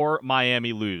 or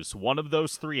Miami lose. One of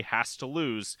those three has to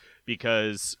lose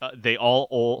because they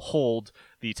all hold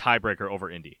the tiebreaker over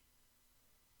Indy.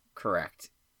 Correct.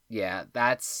 Yeah,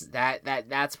 that's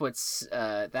what's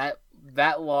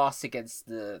that loss against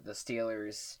the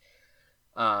Steelers.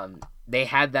 They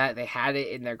had it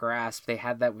in their grasp. They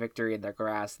had that victory in their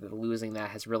grasp. The losing that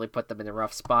has really put them in a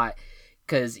rough spot.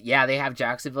 Because they have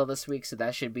Jacksonville this week, so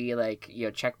that should be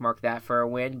check mark that for a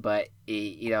win. But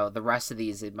the rest of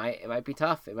these, it might be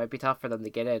tough. It might be tough for them to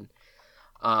get in.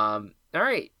 All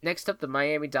right, next up, the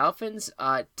Miami Dolphins.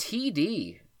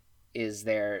 TD is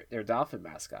their Dolphin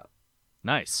mascot.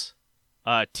 Nice.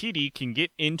 TD can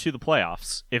get into the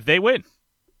playoffs if they win,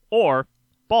 or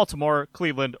Baltimore,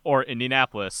 Cleveland, or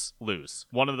Indianapolis lose.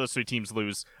 One of those three teams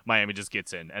lose, Miami just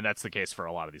gets in, and that's the case for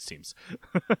a lot of these teams.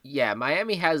 Yeah,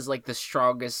 Miami has the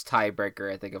strongest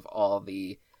tiebreaker, I think, of all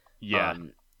the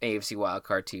AFC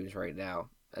wildcard teams right now,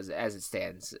 as it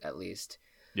stands, at least.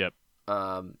 Yep.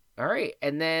 All right,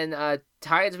 and then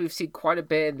Titans, we've seen quite a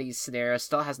bit in these scenarios,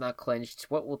 still has not clinched.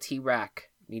 What will T-Rack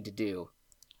need to do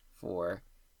for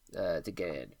to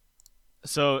get in?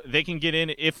 So they can get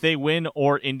in if they win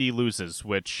or Indy loses,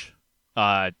 which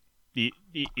either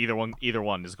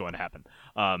one is going to happen.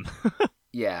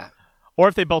 Yeah. Or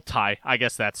if they both tie, I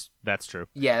guess that's true.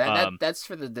 Yeah, that's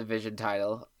for the division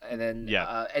title, and then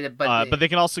but they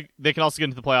can also get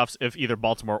into the playoffs if either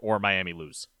Baltimore or Miami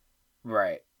lose.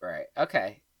 Right.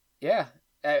 Okay. Yeah.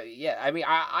 Yeah. I mean,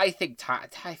 I think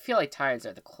I feel like Titans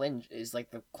are the clinch is the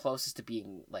closest to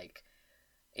being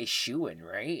a shoo-in,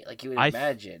 right? You would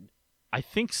imagine. I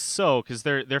think so, because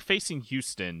they're facing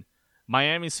Houston.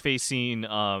 Miami's facing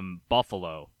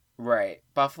Buffalo. Right.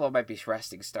 Buffalo might be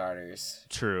resting starters.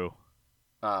 True.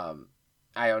 I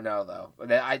don't know though.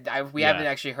 We haven't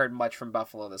actually heard much from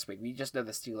Buffalo this week. We just know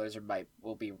the Steelers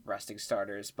will be resting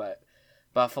starters, but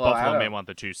Buffalo may want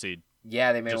the 2 seed.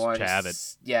 Yeah, they may want to have it.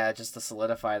 Yeah, just to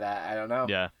solidify that. I don't know.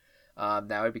 Yeah.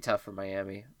 That would be tough for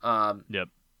Miami. Yep.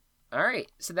 All right,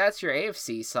 so that's your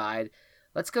AFC side.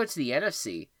 Let's go to the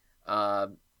NFC.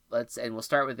 We'll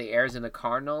start with the Arizona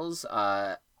Cardinals.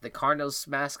 The Cardinals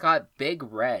mascot, Big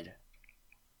Red.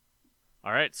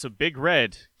 All right, so Big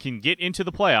Red can get into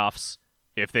the playoffs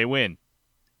if they win.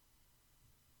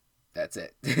 That's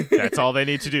it. That's all they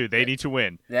need to do. They need to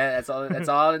win. Yeah, that's all. That's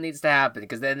all that needs to happen.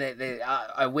 Because then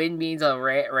a win means a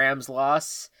Rams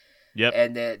loss. Yep.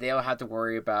 And they don't have to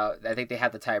worry about. I think they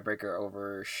have the tiebreaker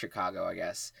over Chicago, I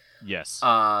guess. Yes.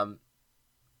 And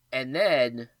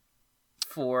then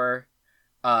for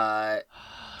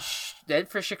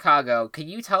Chicago, can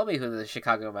you tell me who the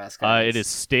Chicago mascot is? It is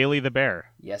Staley the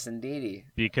Bear. Yes, indeedy.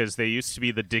 Because they used to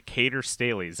be the Decatur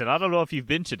Staleys. And I don't know if you've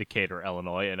been to Decatur,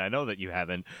 Illinois, and I know that you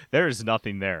haven't. There is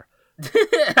nothing there.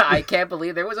 I can't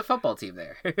believe there was a football team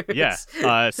there. Yeah.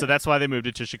 So that's why they moved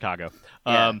it to Chicago.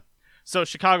 Yeah. So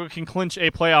Chicago can clinch a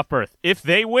playoff berth if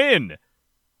they win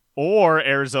or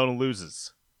Arizona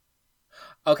loses.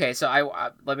 Okay, so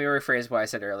let me rephrase what I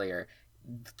said earlier.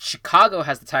 Chicago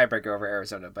has the tiebreaker over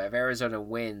Arizona, but if Arizona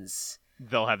wins,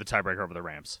 they'll have the tiebreaker over the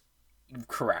Rams.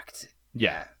 Correct.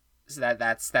 Yeah. So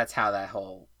that's how that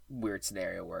whole weird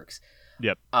scenario works.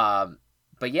 Yep.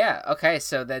 But yeah, okay,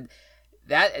 so then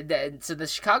so the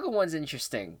Chicago one's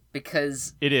interesting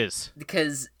because it is.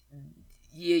 Because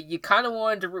you kind of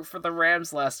wanted to root for the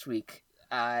Rams last week.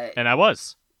 And I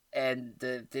was. And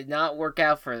did not work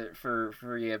out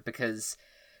for you because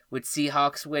with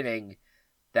Seahawks winning,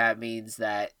 that means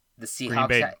that the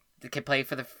Seahawks can play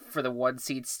for the 1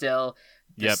 seed still.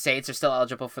 The Saints are still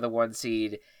eligible for the 1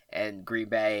 seed, and Green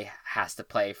Bay has to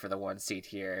play for the 1 seed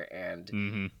here,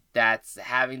 and that's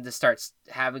having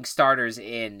starters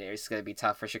in is going to be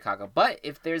tough for Chicago. But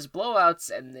if there's blowouts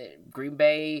and Green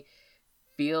Bay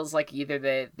feels like either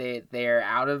they're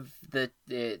out of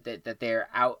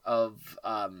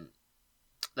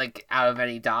like out of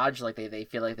any dodge, like they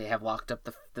feel like they have locked up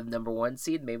the number 1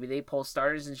 seed. Maybe they pull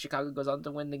starters and Chicago goes on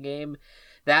to win the game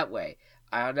that way.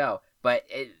 I don't know, but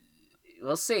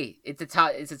we'll see. It's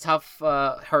a tough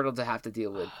hurdle to have to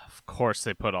deal with. Of course,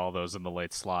 they put all those in the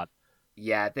late slot.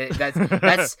 Yeah, that's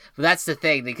the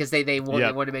thing, because they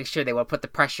want to make sure they want to put the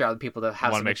pressure on people to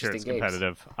have some interesting games.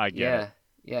 Competitive. I get it.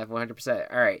 Yeah, 100%.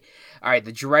 All right.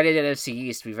 The dreaded NFC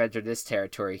East. We've entered this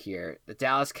territory here. The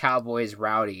Dallas Cowboys.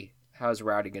 Rowdy. How's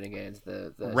Rowdy going to get into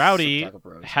the Rowdy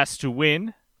has to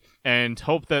win and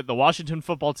hope that the Washington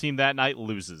football team that night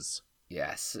loses.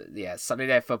 Yes. Sunday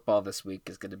Night Football this week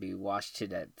is going to be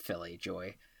Washington at Philly.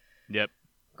 Joy. Yep.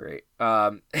 Great.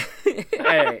 Great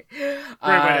way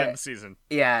to end the season.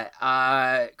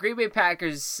 Yeah. Green Bay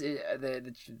Packers.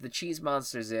 The cheese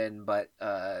monster's in, but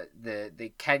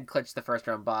they can clinch the first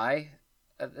round bye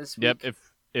this week. Yep.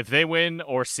 If they win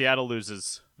or Seattle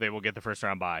loses, they will get the first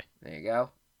round bye. There you go.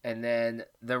 And then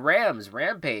the Rams,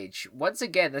 Rampage. Once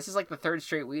again, this is like the third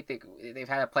straight week they've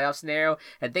had a playoff scenario,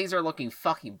 and things are looking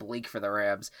fucking bleak for the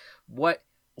Rams. What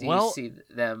do you see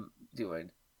them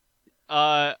doing?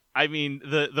 I mean,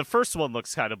 the first one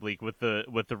looks kind of bleak with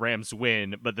the Rams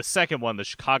win, but the second one, the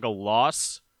Chicago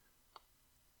loss,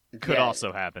 could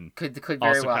also happen. Could very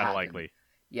also well kind happen. of likely.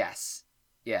 Yes.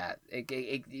 Yeah.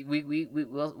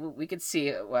 We could see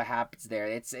what happens there.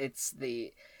 It's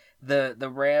the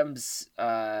Rams.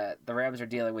 The Rams are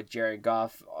dealing with Jared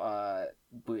Goff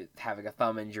with having a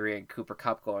thumb injury and Cooper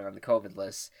Kupp going on the COVID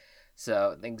list,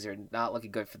 so things are not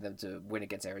looking good for them to win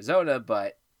against Arizona.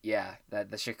 But yeah, that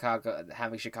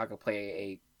having Chicago play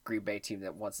a Green Bay team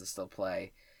that wants to still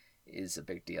play is a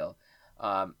big deal.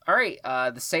 All right,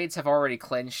 the Saints have already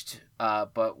clinched,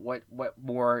 but what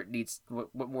more needs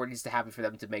to happen for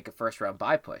them to make a first round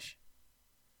bye push?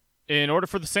 In order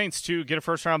for the Saints to get a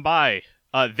first round bye,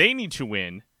 they need to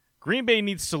win. Green Bay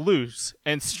needs to lose,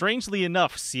 and strangely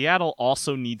enough, Seattle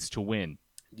also needs to win.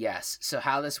 Yes. So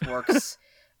how this works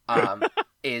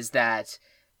is that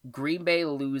Green Bay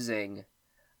losing,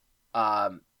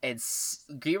 Green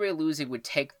Bay losing would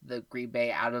take the Green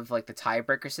Bay out of like the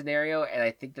tiebreaker scenario, and I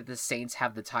think that the Saints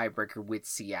have the tiebreaker with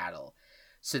Seattle,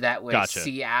 so that way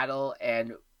Seattle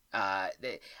and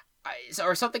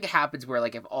or something happens where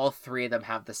like if all three of them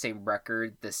have the same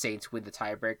record, the Saints win the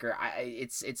tiebreaker.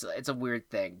 It's a weird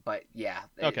thing, but yeah.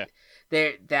 Okay.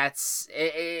 That's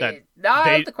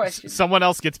not the question. Someone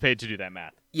else gets paid to do that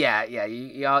math. Yeah.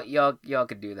 Y'all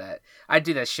can do that. I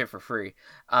do that shit for free.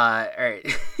 All right.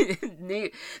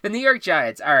 The New York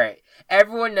Giants. All right.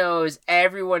 Everyone knows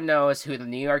who the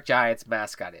New York Giants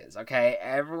mascot is. Okay.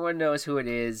 Everyone knows who it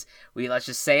is. Let's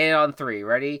just say it on 3.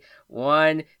 Ready?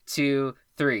 1, 2,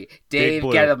 3. Dave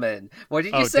Gettleman. What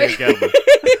did you say? Dave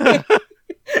Gettleman.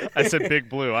 I said Big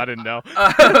Blue. I didn't know.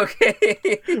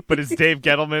 Okay. But is Dave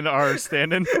Gettleman our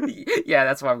stand-in? Yeah,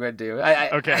 that's what I'm going to do.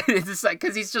 Okay. It's just like,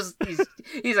 because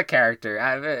he's a character.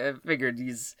 I figured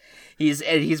he's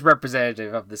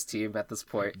representative of this team at this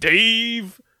point.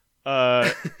 Dave.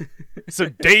 So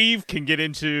Dave can get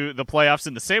into the playoffs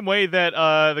in the same way that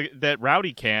that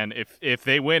Rowdy can if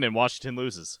they win and Washington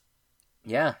loses.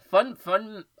 Yeah,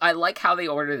 fun. I like how they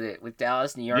ordered it with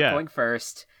Dallas, New York going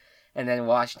first, and then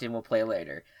Washington will play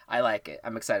later. I like it.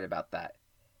 I'm excited about that.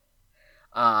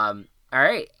 All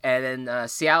right, and then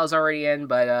Seattle's already in,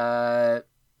 but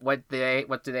what do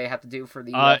they have to do for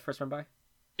the first round bye?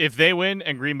 If they win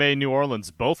and Green Bay and New Orleans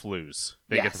both lose,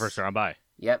 they get the first round bye.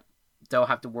 Yep, don't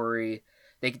have to worry.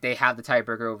 They have the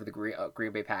tiebreaker over the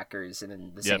Green Bay Packers, and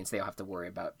then the Saints. They don't have to worry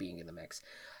about being in the mix.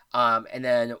 And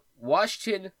then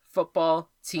Washington football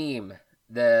team.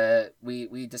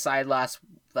 We decided last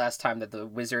time that the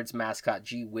Wizards mascot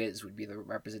G Wiz would be the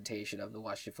representation of the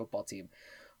Washington football team.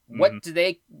 What do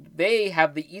they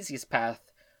have the easiest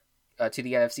path to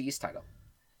the NFC East title?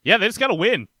 Yeah, they just got to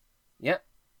win. Yep.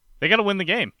 They got to win the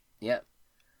game. Yep.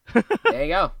 There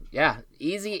you go. Yeah,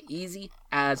 easy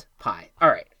as pie. All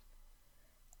right.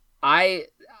 I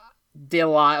did a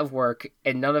lot of work,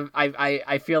 and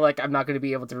I feel like I'm not going to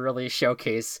be able to really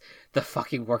showcase the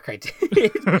fucking work I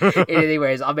did.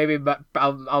 Anyways,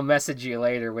 I'll message you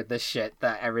later with this shit,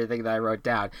 everything that I wrote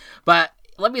down. But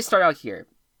let me start out here,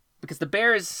 because the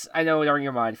Bears, I know, are on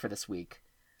your mind for this week.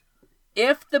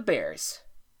 If the Bears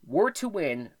were to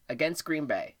win against Green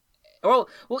Bay, well,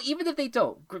 even if they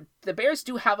don't, the Bears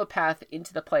do have a path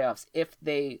into the playoffs if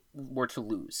they were to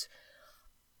lose.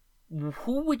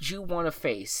 Who would you want to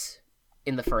face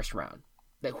in the first round?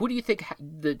 Who do you think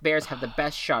the Bears have the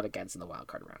best shot against in the wild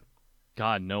card round?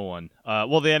 God, no one.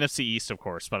 Well, the NFC East, of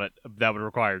course, but that would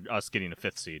require us getting a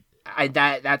 5th seed.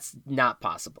 That's not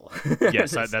possible.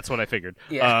 Yes, that's what I figured.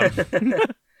 Yeah.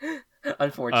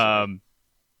 Unfortunately.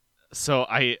 So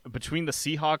between the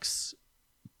Seahawks,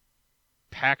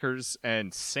 Packers,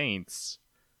 and Saints,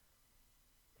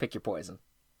 pick your poison.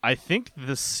 I think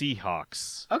the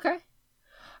Seahawks. Okay.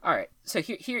 All right. So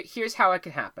here's how it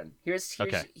can happen. Here's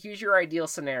your ideal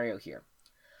scenario here.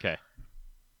 Okay.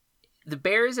 The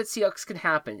Bears at Seahawks can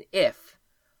happen if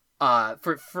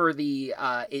for the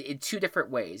in two different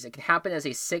ways. It can happen as a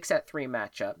 6-3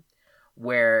 matchup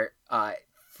where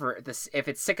for this, if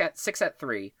it's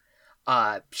 6-3,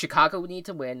 Chicago would need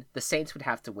to win, the Saints would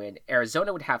have to win,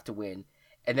 Arizona would have to win,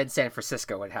 and then San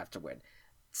Francisco would have to win.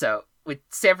 So with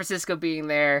San Francisco being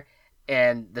there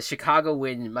and the Chicago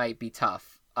win might be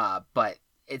tough, but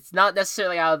it's not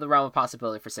necessarily out of the realm of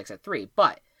possibility for 6-3.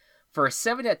 But for a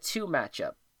 7-2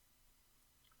 matchup,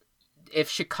 if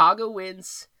Chicago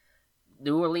wins,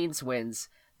 New Orleans wins,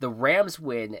 the Rams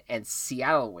win, and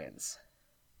Seattle wins,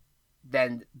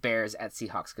 then Bears at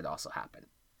Seahawks could also happen.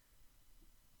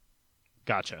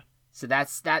 Gotcha. So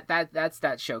that's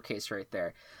that showcase right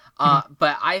there.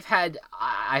 But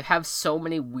I have so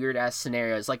many weird ass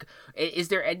scenarios. Like, is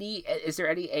there any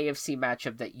AFC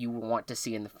matchup that you want to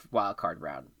see in the wild card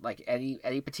round? Like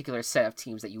any particular set of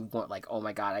teams that you want? Like, oh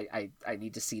my god, I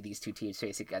need to see these two teams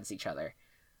face against each other.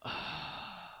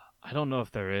 I don't know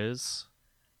if there is.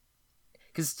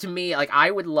 Because to me, like,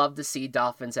 I would love to see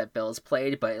Dolphins at Bills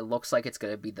played, but it looks like it's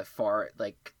going to be a far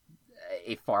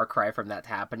cry from that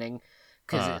happening.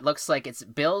 Because it looks like it's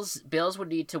Bills would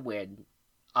need to win.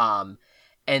 And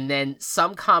then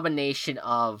some combination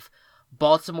of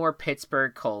Baltimore,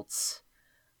 Pittsburgh, Colts,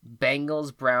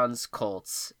 Bengals, Browns,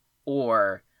 Colts,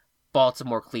 or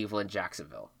Baltimore, Cleveland,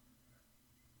 Jacksonville.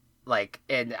 Like,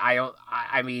 and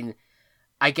I mean,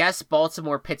 I guess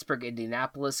Baltimore, Pittsburgh,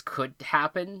 Indianapolis could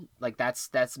happen. Like,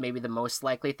 that's maybe the most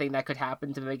likely thing that could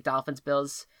happen to make Dolphins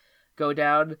Bills go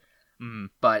down. Mm.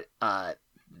 But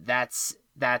that's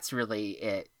really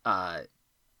it.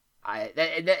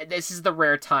 This is the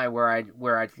rare time where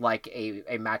I'd like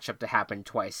a matchup to happen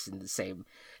twice in the same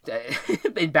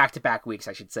in back-to-back weeks,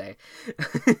 I should say.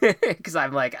 Because I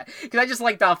just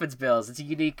like Dolphins Bills. It's a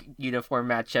unique uniform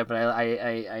matchup, and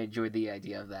I enjoy the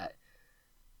idea of that.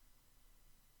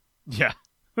 Yeah.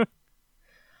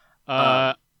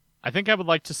 I think I would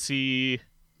like to see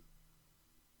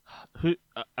who.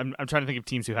 I'm trying to think of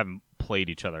teams who haven't played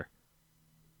each other.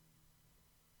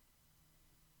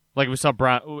 Like we saw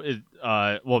Browns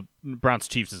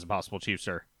Chiefs is impossible. Chiefs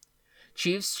are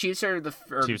Chiefs are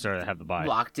have the bye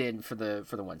locked in for the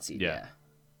 1 seed. Yeah.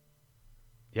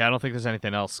 I don't think there's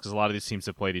anything else because a lot of these teams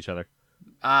have played each other.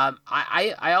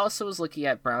 I also was looking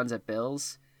at Browns at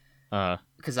Bills.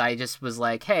 Because I just was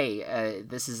like, hey,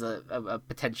 this is a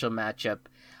potential matchup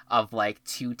of like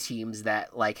two teams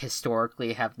that like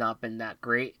historically have not been that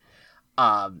great.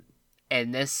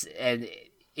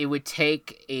 It would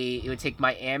take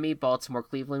Miami, Baltimore,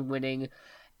 Cleveland winning,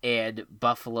 and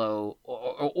Buffalo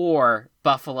or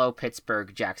Buffalo,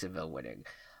 Pittsburgh, Jacksonville winning.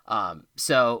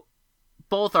 So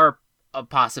both are a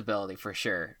possibility for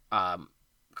sure.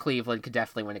 Cleveland could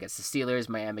definitely win against the Steelers.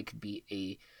 Miami could beat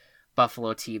a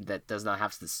Buffalo team that does not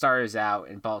have the starters out,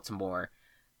 and Baltimore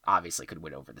obviously could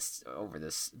win over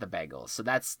the Bengals. So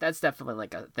that's definitely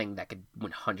like a thing that could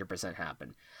 100%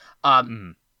 happen.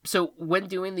 So when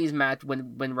doing these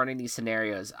when running these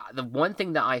scenarios, the one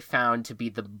thing that I found to be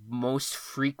the most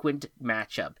frequent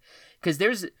matchup, because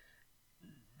this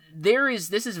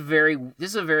is a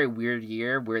very weird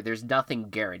year where there's nothing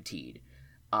guaranteed,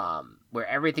 where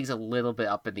everything's a little bit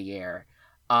up in the air.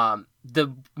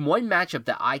 The one matchup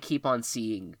that I keep on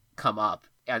seeing come up,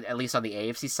 at least on the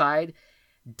AFC side,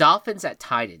 Dolphins at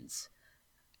Titans.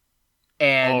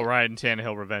 And Ryan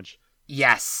Tannehill revenge.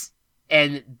 Yes.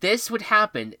 And this would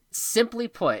happen, simply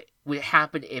put,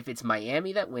 if it's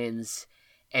Miami that wins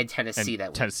and Tennessee that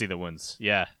wins. Tennessee that wins.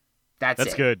 Yeah.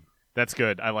 That's good. That's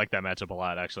good. I like that matchup a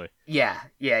lot, actually. Yeah.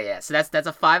 So that's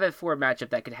a 5-4 matchup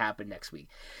that could happen next week.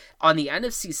 On the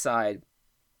NFC side,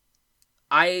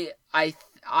 I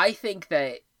think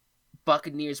that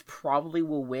Buccaneers probably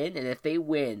will win, and if they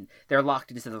win, they're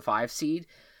locked into the 5 seed.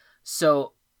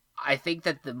 So I think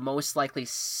that the most likely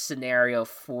scenario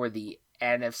for the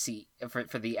NFC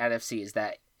for the NFC is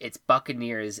that it's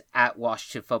Buccaneers at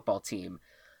Washington Football Team.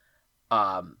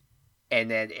 And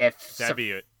then if that'd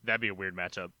be a weird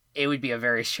matchup. It would be a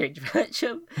very strange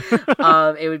matchup.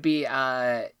 It would be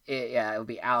it would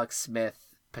be Alex Smith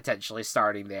potentially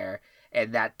starting there.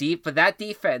 And that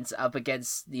defense up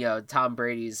against Tom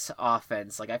Brady's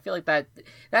offense, like I feel like that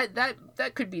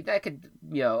could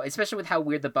especially with how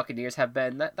weird the Buccaneers have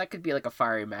been, that could be like a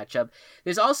fiery matchup.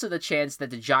 There's also the chance that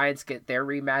the Giants get their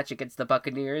rematch against the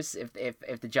Buccaneers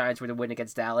if the Giants were to win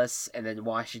against Dallas and then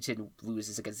Washington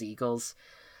loses against the Eagles.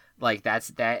 Like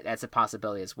that's a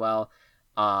possibility as well.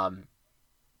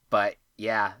 But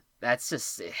yeah, that's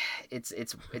just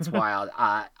it's wild.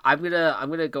 I'm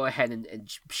gonna go ahead and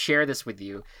share this with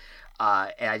you.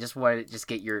 And I just wanted to just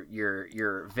get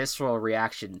your visceral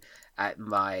reaction at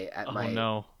my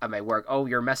no. at my work. Oh,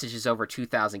 your message is over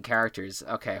 2,000 characters.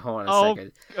 Okay, hold on a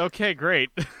second. Okay,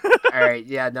 great. All right,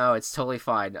 yeah, no, it's totally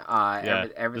fine.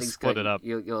 Everything's split good. it up.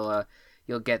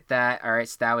 You'll get that. All right,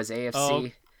 so that was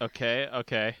AFC. Oh,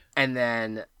 okay. And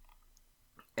then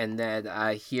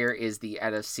here is the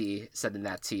NFC sending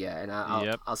that to you, and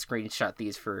I'll screenshot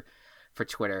these for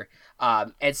Twitter.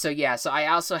 And so I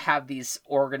also have these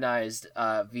organized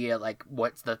via like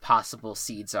what the possible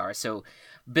seeds are. So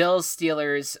Bills,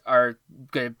 Steelers are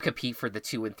going to compete for the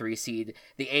 2 and 3 seed.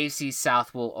 The AFC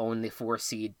South will own the 4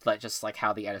 seed, just like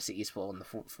how the NFC East will own the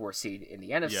 4 seed in the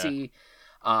NFC.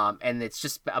 And it's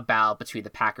just a battle between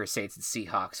the Packers, Saints, and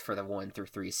Seahawks for the 1 through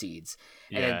 3 seeds.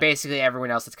 And then basically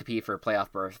everyone else that's competing for a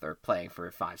playoff berth are playing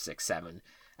for 5, 6, 7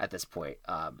 at this point.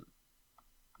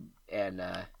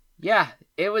 Yeah,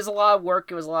 it was a lot of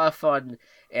work. It was a lot of fun,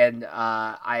 and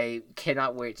I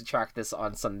cannot wait to track this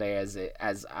on Sunday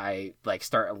as I like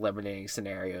start eliminating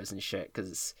scenarios and shit.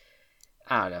 Because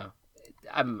I don't know,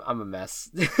 I'm a mess.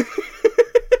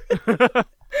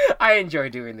 I enjoy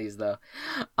doing these though.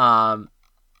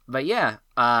 But yeah,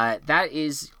 that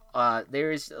is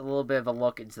there's a little bit of a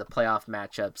look into the playoff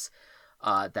matchups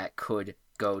that could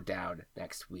go down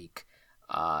next week.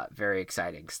 Very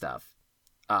exciting stuff.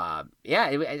 I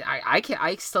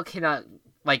still cannot,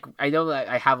 like, I know that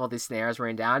I have all these scenarios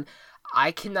written down.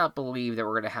 I cannot believe that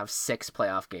we're going to have 6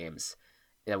 playoff games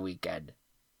in a weekend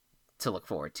to look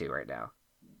forward to right now.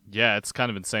 Yeah, it's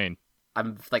kind of insane.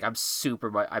 I'm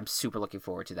super looking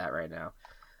forward to that right now.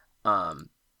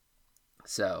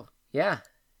 So yeah,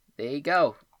 there you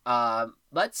go. Let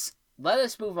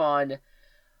us move on.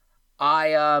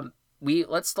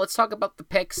 Let's talk about the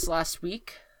picks last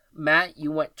week. Matt,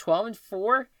 you went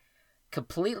 12-4,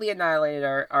 completely annihilated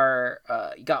our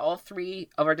you got all 3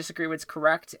 of our disagreements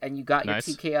correct, and you got your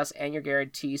Team Chaos and your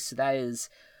guarantee, so that is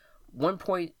 1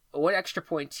 extra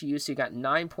point to you, so you got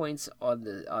 9 points on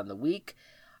the week.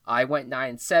 I went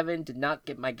 9-7, did not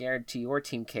get my guarantee or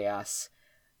Team Chaos.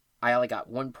 I only got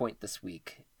 1 point this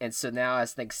week. And so now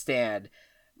as things stand,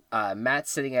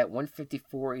 Matt's sitting at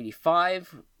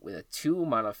 154.85 with a 2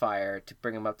 modifier to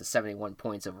bring him up to 71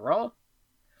 points overall.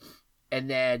 And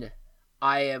then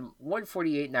I am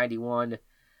 148.91,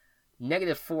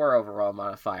 -4 overall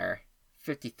modifier,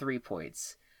 53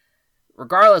 points.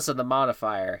 Regardless of the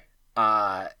modifier,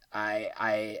 I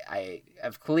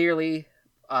have clearly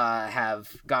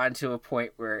have gotten to a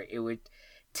point where it would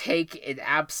take an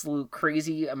absolute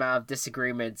crazy amount of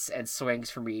disagreements and swings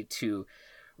for me to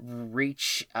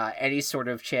reach any sort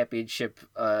of championship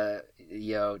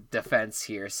defense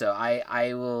here. So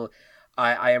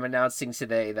I am announcing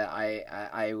today that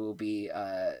I will be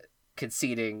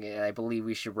conceding, and I believe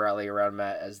we should rally around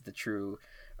Matt as the true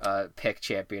pick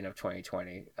champion of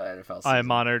 2020 NFL season. I am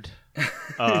honored.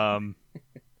 I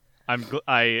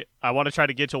want to try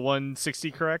to get to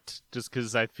 160 correct, just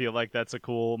because I feel like that's a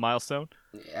cool milestone.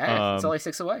 Yeah, it's only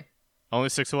 6 away. Only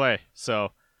 6 away.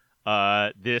 So,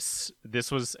 this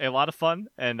was a lot of fun,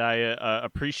 and I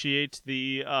appreciate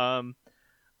the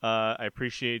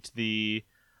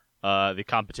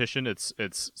competition.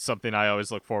 It's something I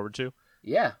always look forward to.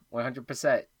 Yeah,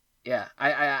 100%. Yeah,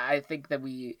 I think that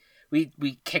we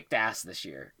kicked ass this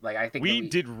year. Like I think we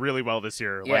did really well this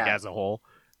year. Like as a whole,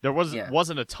 there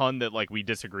wasn't a ton that like we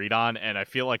disagreed on, and I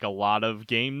feel like a lot of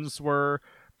games were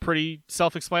pretty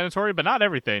self-explanatory, but not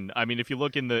everything. I mean, if you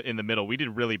look in the middle, we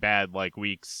did really bad. Like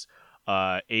weeks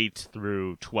 8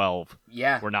 through 12.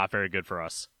 Yeah, were not very good for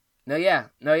us. No, yeah.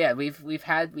 We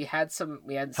had some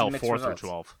mixed 4 results. through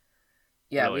 12.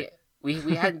 Yeah, really.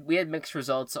 we had mixed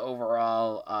results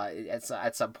overall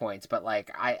at some points, but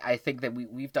like I think that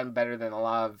we've done better than a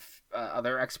lot of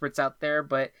other experts out there.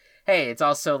 But hey, it's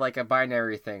also like a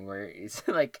binary thing where it's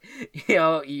like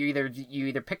you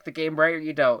either pick the game right or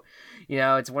you don't.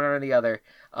 It's one or the other.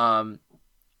 And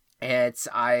it's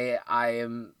I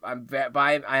am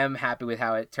happy with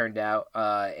how it turned out.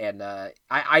 And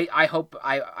I hope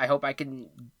I can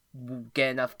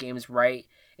get enough games right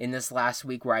in this last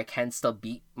week where I can still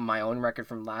beat my own record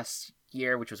from last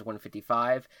year, which was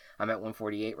 155. I'm at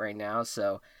 148 right now,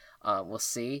 so we'll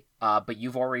see. But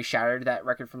you've already shattered that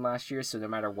record from last year, so no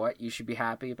matter what, you should be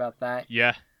happy about that.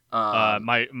 Yeah. I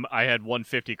had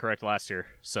 150 correct last year,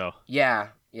 so. Yeah,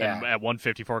 and at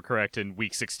 154 correct in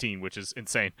week 16, which is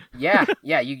insane. Yeah.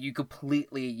 You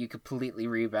completely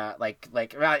rebound. Like well,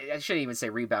 I shouldn't even say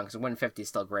rebound because 150 is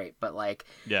still great, but like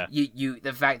you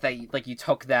the fact that you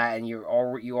took that and you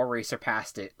already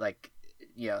surpassed it, like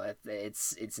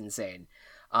it's insane.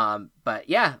 But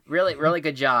yeah, really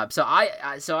good job. So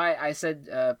I said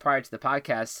prior to the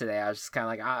podcast today, I was just kind of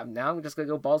like, now I'm just gonna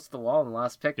go balls to the wall in the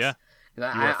last picks. Yeah. You're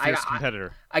a fierce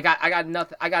competitor. I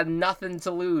got nothing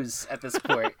to lose at this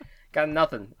point. Got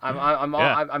nothing.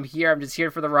 I'm here. I'm just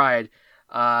here for the ride.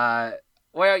 Why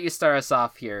don't you start us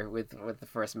off here with the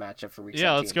first matchup for week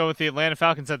 17? Let's go with the Atlanta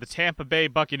Falcons at the Tampa Bay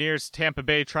Buccaneers. Tampa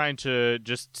Bay trying to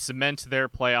just cement their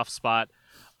playoff spot.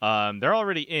 They're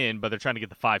already in, but they're trying to get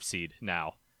the 5 seed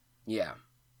now. Yeah.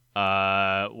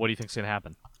 What do you think's gonna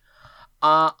happen?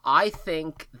 I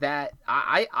think that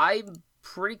I'm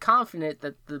pretty confident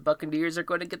that the Buccaneers are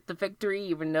going to get the victory,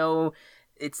 even though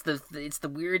it's the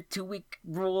weird 2-week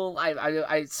rule.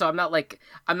 So I'm not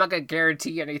gonna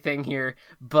guarantee anything here,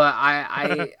 but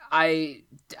I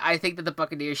think that the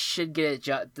Buccaneers should get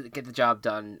the job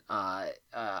done.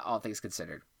 All things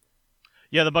considered.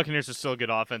 Yeah, the Buccaneers are still a good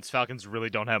offense. Falcons really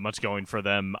don't have much going for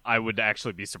them. I would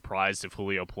actually be surprised if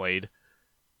Julio played.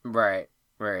 Right.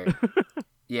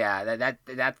 Yeah,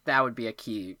 that would be a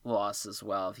key loss as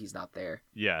well if he's not there.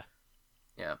 Yeah.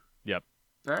 Yep.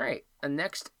 All right.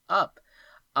 Next up,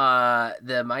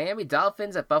 the Miami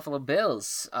Dolphins at Buffalo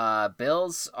Bills.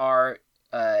 Bills are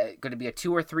going to be a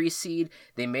 2 or 3 seed.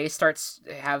 They may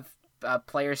have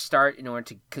players start in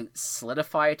order to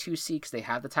solidify a 2 seed because they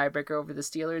have the tiebreaker over the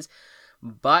Steelers,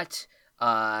 but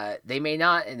they may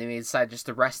not, and they may decide just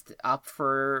to rest up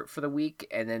for the week.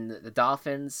 And then the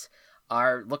Dolphins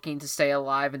are looking to stay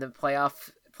alive in the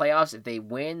playoffs. If they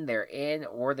win, they're in,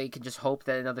 or they can just hope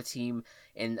that another team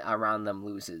around them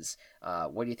loses.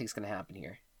 What do you think is going to happen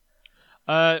here?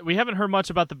 We haven't heard much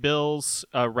about the Bills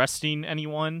resting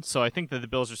anyone, so I think that the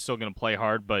Bills are still going to play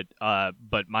hard, but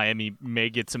Miami may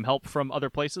get some help from other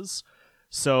places.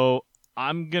 So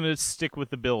I'm going to stick with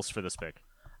the Bills for this pick.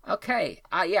 Okay.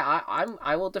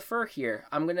 I will defer here.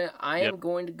 I'm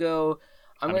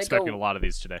expecting a lot of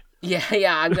these today.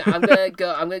 Yeah. I'm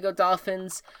gonna go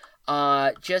Dolphins.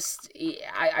 I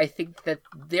think that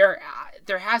there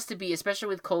has to be, especially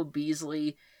with Cole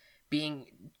Beasley being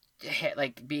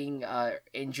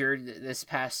injured this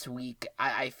past week.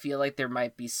 I feel like there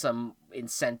might be some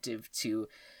incentive to,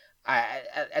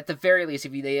 at the very least,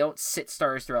 if they don't sit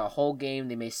starters throughout a whole game,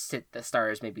 they may sit the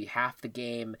starters maybe half the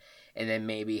game, and then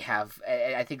maybe have.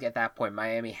 I think at that point,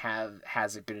 Miami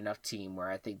has a good enough team where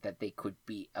I think that they could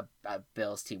beat a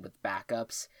Bills team with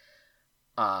backups.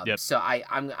 Yep. So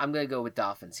I'm gonna go with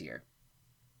Dolphins here.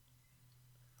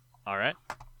 All right,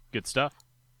 good stuff.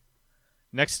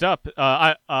 Next up,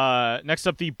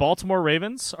 the Baltimore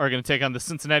Ravens are going to take on the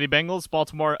Cincinnati Bengals.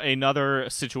 Baltimore, another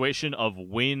situation of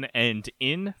win and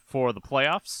in for the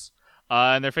playoffs,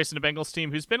 and they're facing a Bengals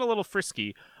team who's been a little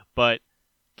frisky, but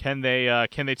can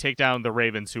they take down the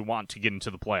Ravens who want to get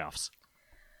into the playoffs?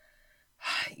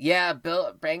 Yeah,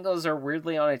 Bengals are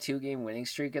weirdly on a 2-game winning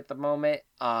streak at the moment.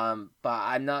 But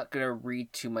I'm not gonna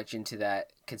read too much into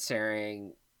that,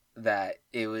 considering that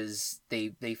it was they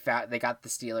got the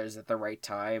Steelers at the right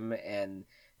time, and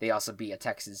they also beat a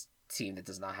Texas team that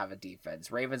does not have a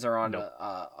defense. Ravens are on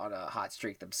a hot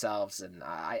streak themselves, and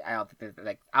I don't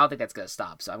think that's gonna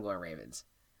stop. So I'm going Ravens.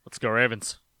 Let's go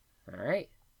Ravens. All right.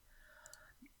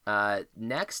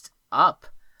 Next up,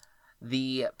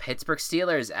 the Pittsburgh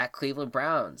Steelers at Cleveland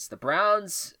Browns. The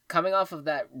Browns, coming off of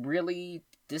that really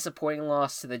disappointing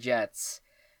loss to the Jets,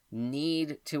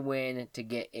 need to win to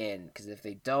get in, because if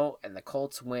they don't and the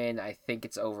Colts win, I think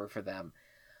it's over for them.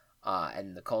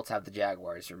 And the Colts have the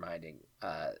Jaguars, reminding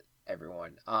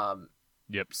everyone.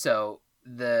 Yep.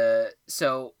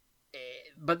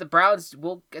 But the Browns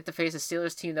will get to face a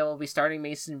Steelers team that will be starting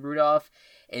Mason Rudolph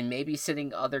and maybe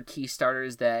sitting other key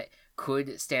starters that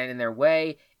could stand in their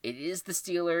way. It is the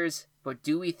Steelers, but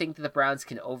do we think that the Browns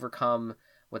can overcome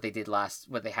what they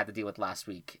had to deal with last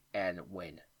week and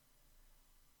win?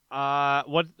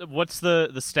 What's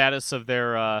the status of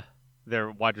their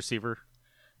wide receiver?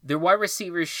 Their wide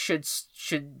receivers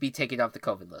should be taken off the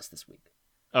COVID list this week.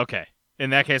 Okay. In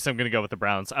that case, I'm going to go with the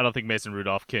Browns. I don't think Mason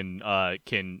Rudolph can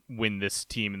win this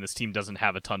team, and this team doesn't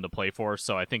have a ton to play for.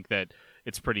 So I think that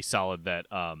it's pretty solid that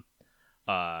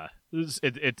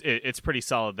it's pretty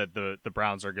solid that the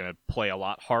Browns are going to play a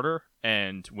lot harder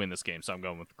and win this game. So I'm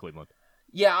going with Cleveland.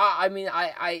 Yeah, I mean,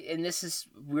 and this is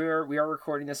we are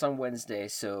recording this on Wednesday,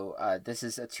 so this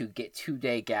is a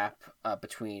 2-day gap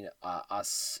between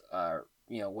us. When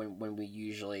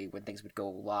things would go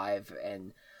live,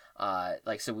 and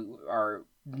so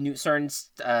certain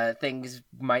things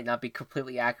might not be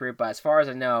completely accurate, but as far as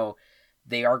I know,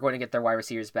 they are going to get their wide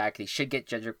receivers back. They should get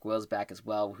Jedrick Wills back as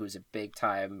well, who's their big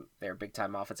time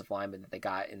offensive lineman that they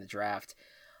got in the draft.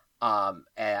 And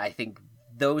I think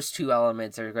those two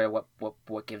elements are going to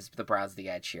what gives the Browns the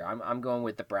edge here. I'm going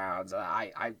with the Browns.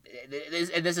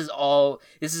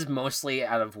 This is mostly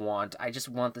out of want. I just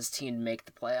want this team to make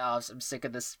the playoffs. I'm sick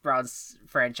of this Browns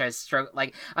franchise struggle.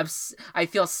 Like I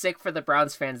feel sick for the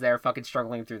Browns fans that are fucking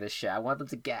struggling through this shit. I want them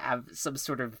to have some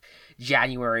sort of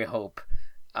January hope.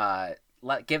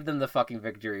 Give them the fucking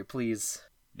victory, please.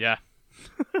 Yeah.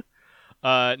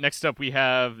 Next up we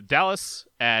have Dallas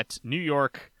at New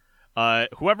York.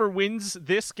 Whoever wins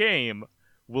this game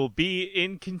will be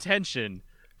in contention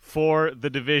for the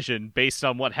division based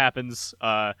on what happens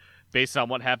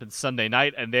Sunday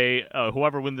night, and they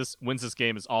whoever wins this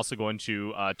game is also going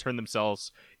to turn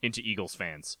themselves into Eagles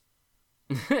fans.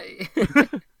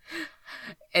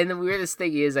 And the weirdest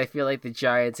thing is, I feel like the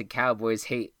Giants and Cowboys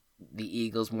hate the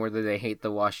Eagles more than they hate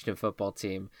the Washington football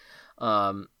team.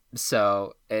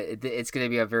 So it's going to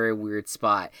be a very weird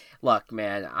spot. Look,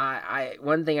 man, I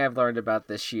one thing I've learned about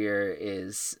this year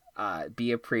is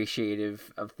be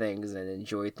appreciative of things and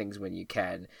enjoy things when you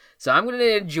can. So I'm going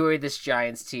to enjoy this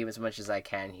Giants team as much as I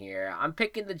can here. I'm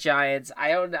picking the Giants. I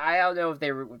don't know if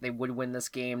they would win this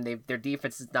game. Their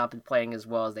defense has not been playing as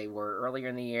well as they were earlier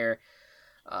in the year.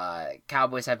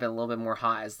 Cowboys have been a little bit more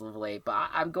hot as of late, but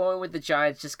I'm going with the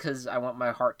Giants just because I want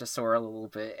my heart to soar a little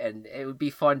bit, and it would be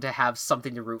fun to have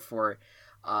something to root for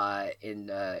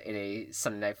in a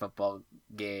Sunday Night Football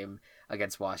game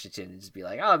against Washington, and just be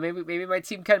like, oh, maybe my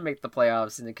team can make the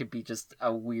playoffs, and it could be just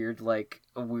a weird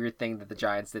thing that the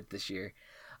Giants did this year.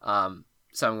 So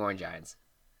I'm going Giants.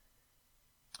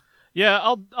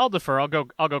 Yeah, I'll defer. I'll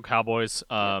go Cowboys.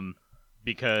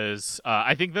 Because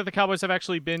I think that the Cowboys have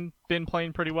actually been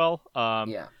playing pretty well.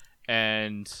 Yeah.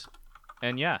 And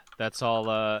yeah, that's all.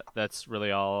 That's really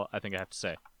all I think I have to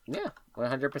say. Yeah,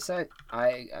 100%.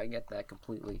 I get that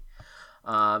completely.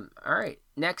 All right.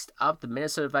 Next up, the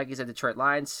Minnesota Vikings and Detroit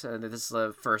Lions. This is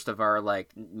the first of our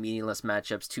meaningless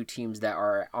matchups. Two teams that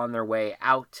are on their way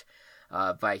out.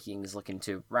 Vikings looking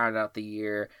to round out the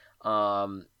year.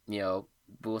 We'll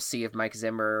see if Mike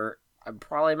Zimmer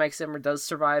does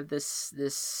survive this.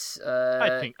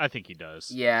 I think he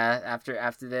does. Yeah,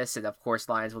 after this, and of course,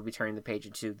 Lions will be turning the page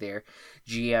into their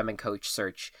GM and coach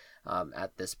search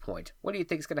at this point. What do you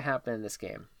think is going to happen in this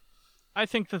game? I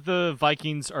think that the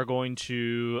Vikings are going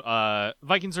to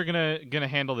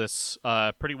handle this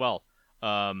pretty well.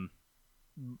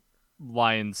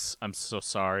 Lions, I'm so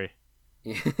sorry.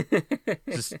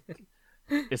 It's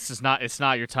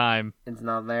not your time. It's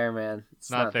not there, man.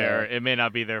 It's not there. It may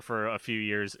not be there for a few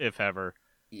years, if ever.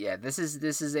 Yeah, this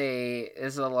is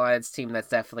a Lions team that's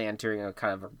definitely entering a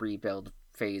kind of a rebuild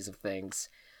phase of things.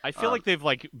 I feel like they've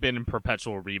been in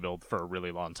perpetual rebuild for a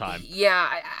really long time. Yeah,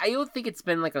 I don't think it's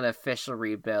been an official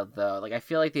rebuild though. I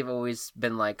feel like they've always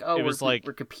been we're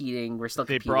competing, we're still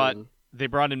competing. They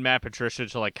brought in Matt Patricia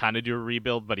to kind of do a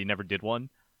rebuild, but he never did one.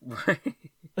 Right.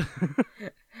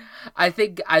 I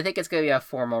think it's gonna be a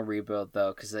formal rebuild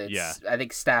though, because I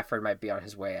think Stafford might be on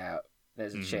his way out.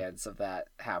 There's a chance of that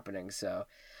happening. So,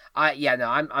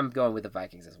 I'm going with the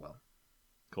Vikings as well.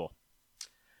 Cool.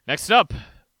 Next up,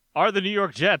 are the New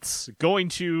York Jets going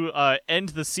to end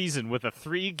the season with a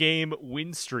 3-game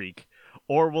win streak,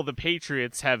 or will the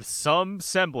Patriots have some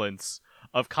semblance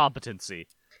of competency?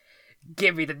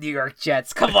 Give me the New York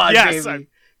Jets. Come on, yes, baby.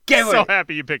 I'm so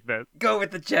happy you picked that. Go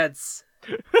with the Jets.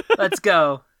 Let's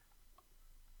go.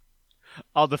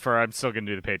 I'll defer. I'm still going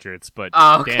to do the Patriots, but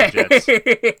okay. Damn Jets.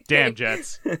 Damn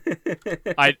Jets.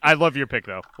 I love your pick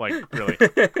though. Really.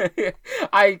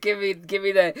 Give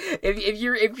me that.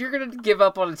 If you're going to give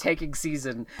up on a tanking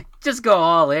season, just go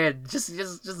all in. Just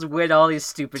win all these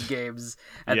stupid games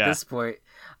at this point.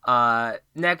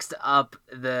 Next up,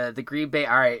 the Green Bay.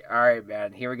 All right,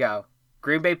 man. Here we go.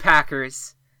 Green Bay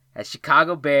Packers at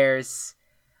Chicago Bears.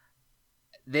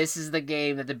 This is the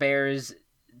game that the Bears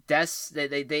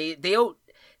they don't.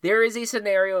 There is a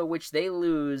scenario in which they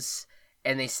lose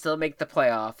and they still make the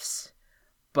playoffs,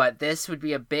 but this would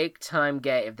be a big time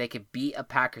get if they could beat a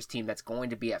Packers team that's going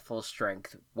to be at full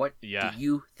strength. What do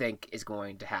you think is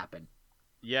going to happen?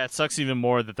 Yeah, it sucks even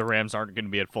more that the Rams aren't going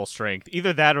to be at full strength.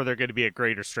 Either that or they're going to be at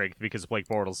greater strength because Blake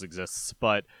Bortles exists.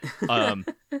 But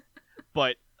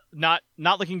but not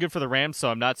looking good for the Rams,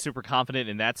 so I'm not super confident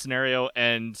in that scenario.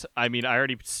 And I mean, I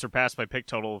already surpassed my pick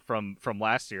total from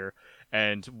last year.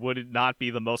 And would it not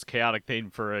be the most chaotic thing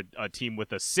for a team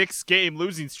with a 6-game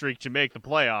losing streak to make the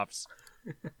playoffs?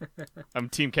 I'm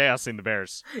Team Chaosing the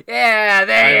Bears. Yeah,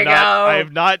 there you go. I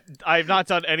have not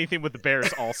done anything with the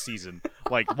Bears all season,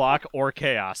 like lock or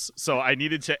chaos. So I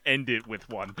needed to end it with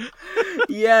one.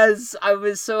 Yes, I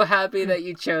was so happy that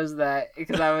you chose that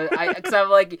because I'm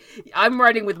like, I'm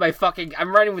riding with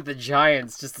the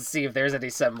Giants just to see if there's any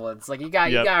semblance. Like you got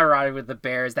to ride with the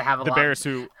Bears to have a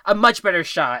much better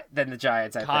shot than the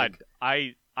Giants. I think.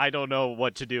 I don't know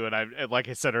what to do, and like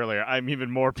I said earlier, I'm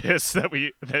even more pissed that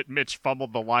Mitch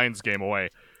fumbled the Lions game away.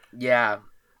 Yeah.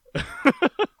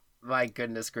 My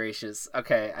goodness gracious.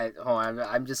 Okay, hold on.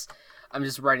 I'm just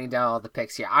writing down all the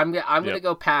picks here. I'm gonna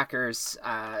go Packers.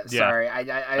 Sorry,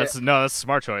 that's a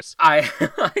smart choice. I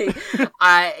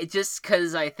just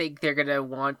because I think they're gonna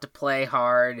want to play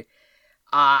hard.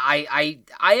 I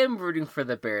am rooting for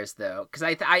the Bears though, because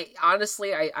I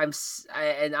honestly I've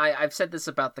said this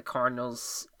about the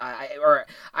Cardinals. I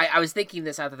was thinking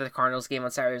this after the Cardinals game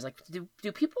on Saturday. I was like, do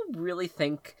people really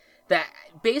think that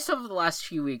based off of the last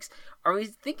few weeks, are we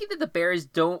thinking that the Bears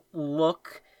don't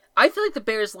look? I feel like the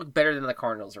Bears look better than the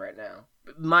Cardinals right now.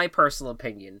 My personal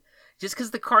opinion. Just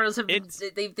because the Cardinals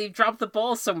they've dropped the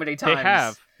ball so many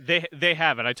times. They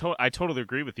have, and I totally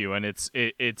agree with you. And it's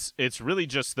really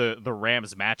just the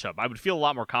Rams matchup. I would feel a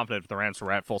lot more confident if the Rams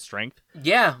were at full strength.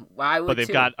 Yeah, I would. But they've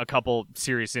got a couple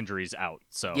serious injuries out.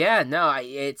 So yeah, no,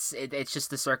 it's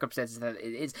just the circumstances that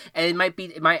it is, and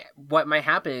what might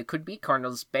happen. It could be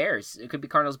Cardinals Bears. It could be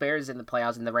Cardinals Bears in the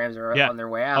playoffs, and the Rams are on their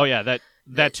way out. Oh yeah,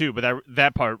 that too, but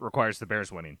that part requires the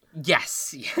Bears winning.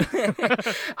 Yes,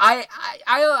 I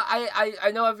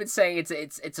know I've been saying it's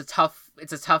a tough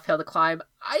hill to climb.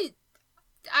 Let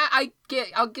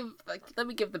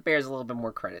me give the Bears a little bit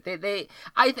more credit.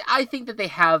 I think that they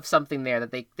have something there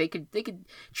that they could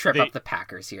trip up the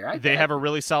Packers here. They have a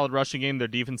really solid rushing game. Their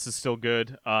defense is still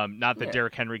good. Not that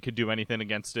Derrick Henry could do anything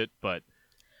against it, but.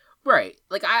 Right,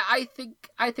 like I think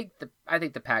the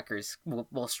Packers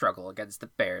will struggle against the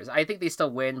Bears. I think they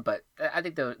still win, but I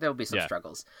think there'll be some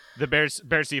struggles. The Bears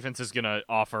defense is gonna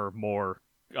offer more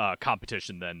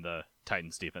competition than the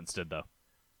Titans defense did, though.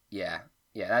 Yeah,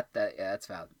 that's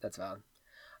valid. That's valid.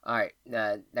 All right,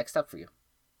 next up for you.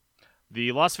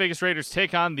 The Las Vegas Raiders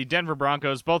take on the Denver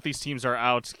Broncos. Both these teams are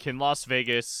out. Can Las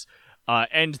Vegas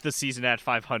end the season at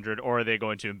 500, or are they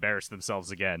going to embarrass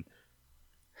themselves again?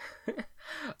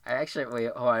 I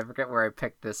forget where I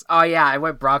picked this. Oh yeah, I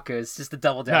went Broncos just to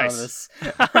double down on this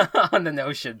on the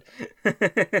notion.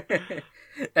 And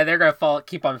they're gonna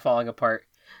keep on falling apart.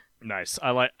 Nice. I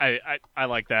like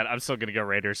that. I'm still gonna go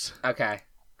Raiders. Okay,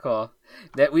 cool.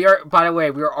 That we are. By the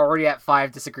way, we are already at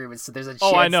 5 disagreements, so there's a chance.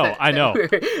 Oh, I know.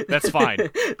 That's fine.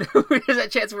 There's a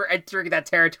chance we're entering that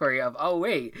territory of. Oh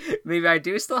wait, maybe I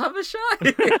do still have a shot.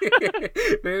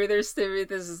 maybe this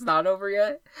is not over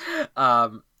yet.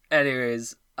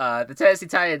 Anyways, the Tennessee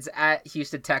Titans at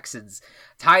Houston Texans.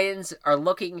 Titans are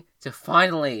looking to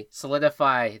finally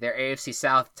solidify their AFC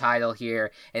South title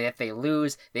here, and if they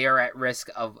lose, they are at risk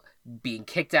of being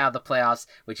kicked out of the playoffs,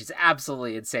 which is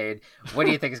absolutely insane. What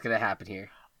do you think is going to happen here?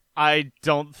 I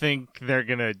don't think they're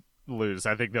going to lose.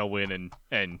 I think they'll win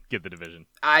and get the division.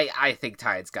 I think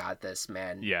Titans got this,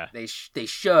 man. Yeah. They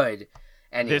should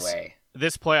anyway.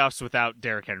 This playoffs without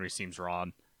Derrick Henry seems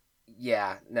wrong.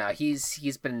 Yeah, no, he's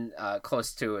been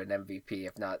close to an MVP,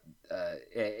 if not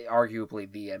arguably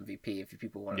the MVP. If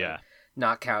people want to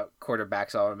not count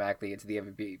quarterbacks automatically into the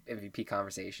MVP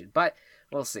conversation, but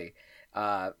we'll see.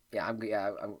 I've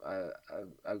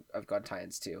gone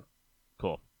Titans too.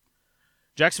 Cool.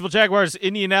 Jacksonville Jaguars,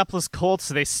 Indianapolis Colts.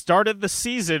 They started the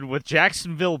season with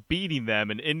Jacksonville beating them,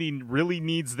 and Indy really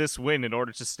needs this win in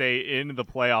order to stay in the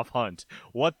playoff hunt.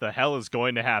 What the hell is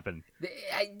going to happen?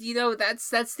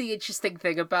 That's the interesting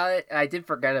thing about it. And I did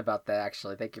forget about that,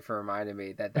 actually. Thank you for reminding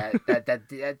me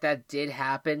that did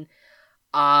happen.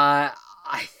 I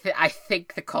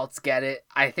think the Colts get it.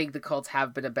 I think the Colts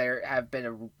have been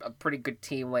a pretty good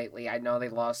team lately. I know they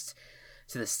lost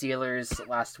to the Steelers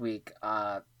last week.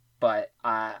 But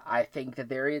I think that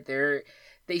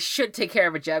they should take care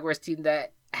of a Jaguars team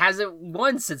that hasn't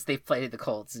won since they played the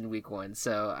Colts in Week 1.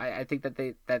 So I think that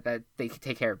they can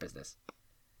take care of business.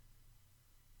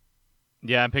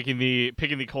 Yeah, I'm picking the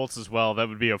Colts as well. That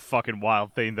would be a fucking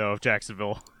wild thing, though, if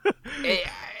Jacksonville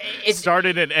it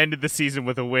started and ended the season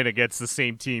with a win against the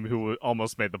same team who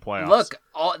almost made the playoffs. Look,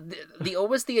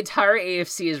 almost the entire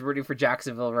AFC is rooting for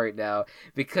Jacksonville right now,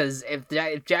 because if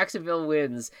Jacksonville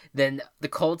wins, then the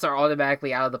Colts are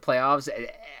automatically out of the playoffs.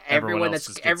 Everyone that's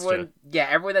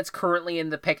currently in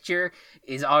the picture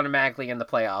is automatically in the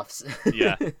playoffs.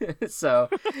 Yeah. So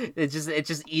it's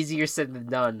just easier said than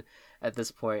done at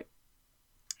this point.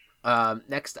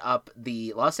 Next up,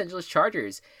 the Los Angeles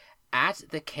Chargers at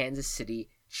the Kansas City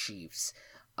Chiefs.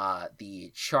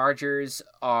 The Chargers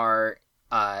are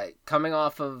coming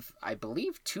off of, I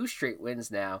believe, 2 straight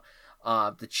wins now.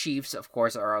 The Chiefs, of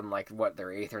course, are on their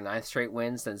 8th or 9th straight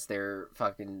wins since their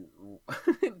fucking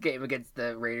game against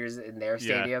the Raiders in their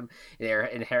stadium,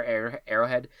 in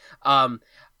Arrowhead.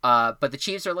 But the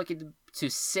Chiefs are looking to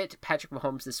sit Patrick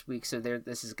Mahomes this week, so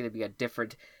this is going to be a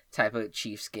different type of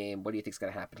Chiefs game. What do you think is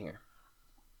going to happen here?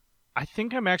 I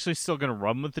think I'm actually still going to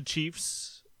run with the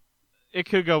Chiefs. It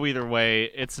could go either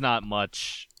way. It's not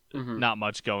much, not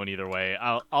much going either way.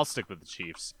 I'll stick with the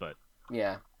Chiefs, but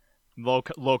yeah,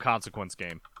 low consequence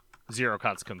game, 0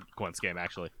 consequence game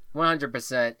actually.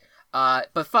 100%.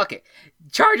 But fuck it,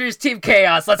 Chargers Team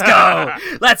Chaos. Let's go.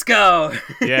 Let's go.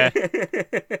 Yeah.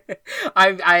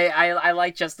 I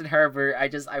like Justin Herbert.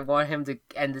 I want him to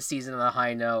end the season on a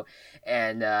high note,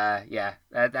 and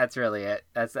that's really it.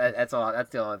 That's all.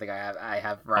 That's the only thing I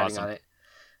have riding on it.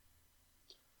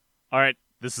 All right,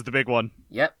 this is the big one.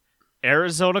 Yep.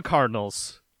 Arizona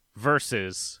Cardinals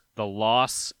versus the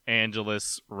Los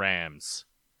Angeles Rams.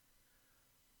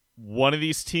 One of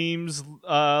these teams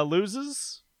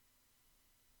loses,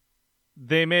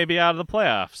 they may be out of the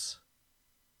playoffs.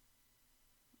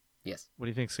 Yes. What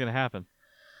do you think is going to happen?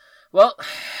 Well,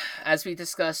 as we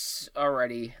discussed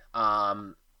already, Los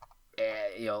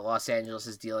Angeles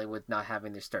is dealing with not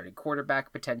having their starting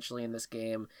quarterback potentially in this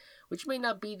game, which may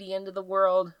not be the end of the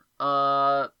world,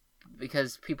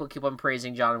 because people keep on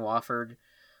praising John Wofford,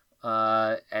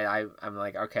 and I'm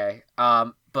like, okay,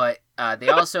 but they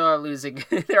also are losing.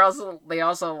 They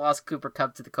also lost Cooper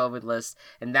Kupp to the COVID list,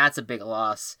 and that's a big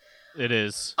loss. It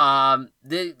is.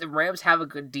 The Rams have a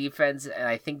good defense, and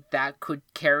I think that could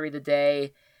carry the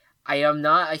day. I am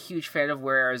not a huge fan of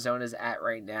where Arizona's at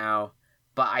right now,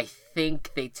 but I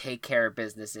think they take care of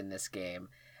business in this game.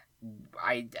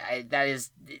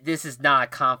 This is not a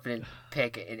confident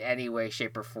pick in any way,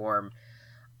 shape, or form.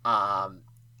 But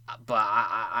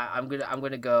I'm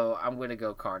gonna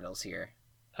go Cardinals here.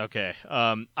 Okay.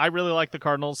 I really like the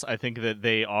Cardinals. I think that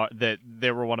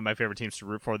they were one of my favorite teams to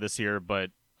root for this year, but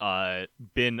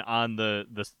been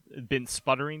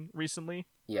sputtering recently.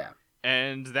 Yeah.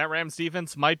 And that Rams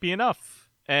defense might be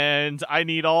enough. And I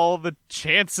need all the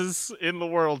chances in the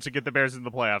world to get the Bears in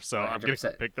the playoffs, so 100%. I'm going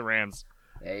to pick the Rams.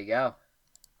 There you go.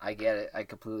 I get it. I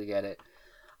completely get it.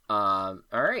 All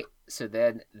right. So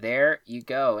then there you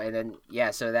go. And then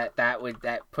so that would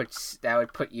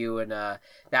put you in that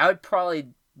would probably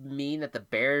mean that the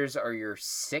Bears are your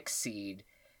 6th seed.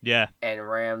 Yeah. And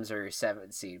Rams are your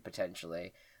 7th seed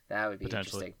potentially. That would be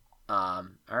interesting. All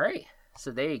right.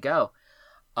 So there you go.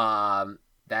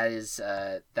 That is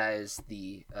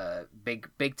the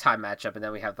big time matchup, and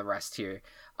then we have the rest here.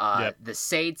 The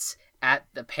Saints at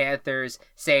the Panthers.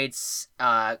 Saints,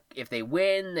 if they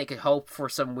win, they could hope for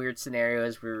some weird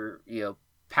scenarios where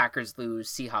Packers lose,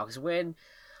 Seahawks win,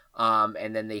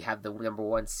 and then they have the number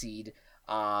 1 seed.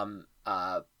 And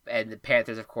the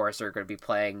Panthers, of course, are going to be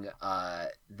playing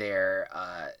the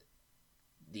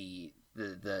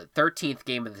 13th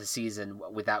game of the season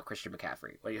without Christian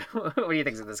McCaffrey. What do you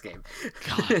think of this game?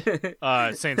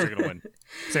 God. Saints are going to win.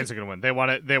 Saints are going to win. They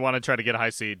want to try to get a high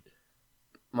seed.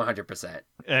 100%.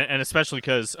 And especially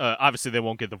because obviously they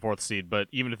won't get the 4th seed, but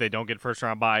even if they don't get first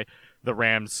round bye, the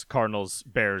Rams, Cardinals,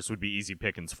 Bears would be easy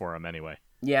pickings for them anyway.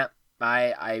 Yeah,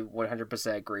 I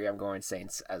 100% agree. I'm going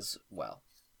Saints as well.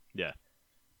 Yeah.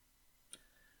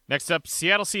 Next up,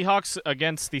 Seattle Seahawks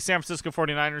against the San Francisco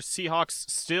 49ers. Seahawks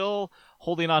still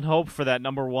holding on hope for that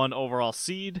number 1 overall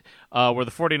seed, where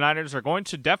the 49ers are going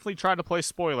to definitely try to play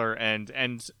spoiler and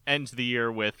end the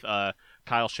year with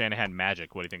Kyle Shanahan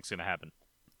magic. What do you think is going to happen?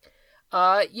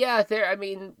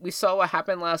 We saw what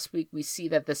happened last week. We see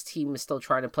that this team is still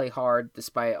trying to play hard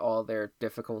despite all their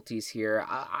difficulties here.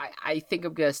 I think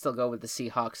I'm going to still go with the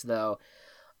Seahawks, though.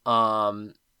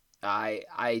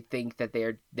 I think that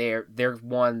they're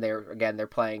one.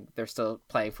 They're still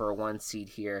playing for a 1 seed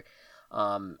here,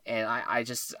 and I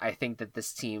think that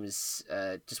this team is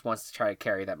just wants to try to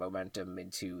carry that momentum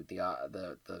into the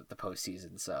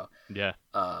postseason. So yeah,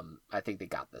 I think they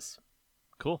got this.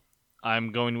 Cool.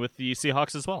 I'm going with the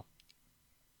Seahawks as well.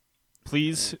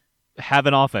 Please have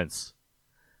an offense.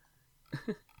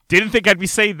 Didn't think I'd be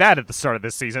saying that at the start of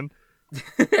this season.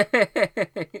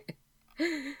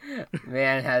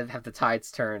 Man, have the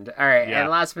tides turned. All right, yeah.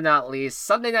 And last but not least,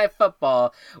 Sunday Night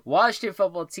Football, Washington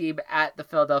Football Team at the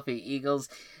Philadelphia Eagles.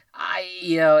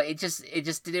 It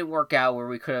just didn't work out where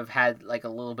we could have had like a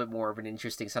little bit more of an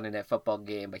interesting Sunday Night Football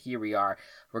game, but here we are.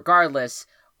 Regardless,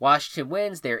 Washington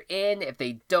wins, they're in. If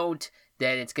they don't,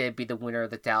 then it's going to be the winner of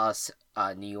the Dallas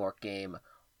New York game.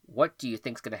 What do you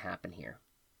think's going to happen here?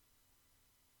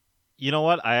 You know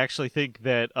what? I actually think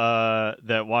that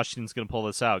that Washington's going to pull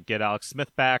this out. Get Alex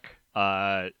Smith back.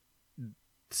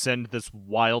 Send this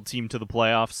wild team to the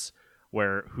playoffs,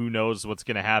 where who knows what's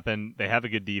going to happen. They have a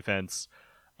good defense.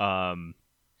 I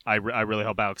really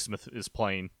hope Alex Smith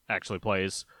actually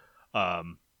plays.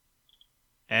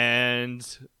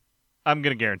 And I'm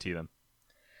going to guarantee them.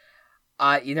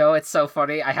 It's so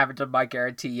funny. I haven't done my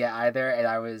guarantee yet either, and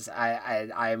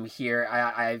I'm here.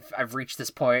 I've reached this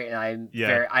point, and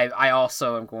I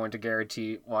also am going to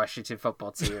guarantee Washington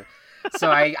football team.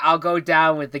 So I'll go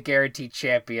down with the guaranteed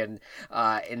champion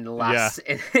in the last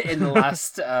in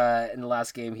the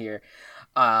last game here.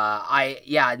 I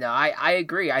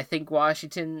agree. I think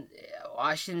Washington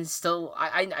still.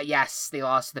 Yes, they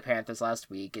lost to the Panthers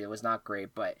last week, and it was not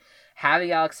great, but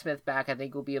having Alex Smith back, I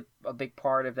think, will be a big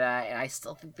part of that. And I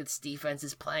still think this defense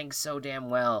is playing so damn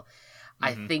well.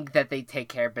 Mm-hmm. I think that they take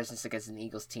care of business against an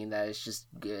Eagles team that is just,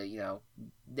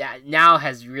 that now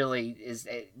has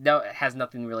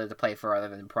nothing really to play for other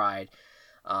than pride,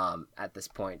 at this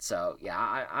point. So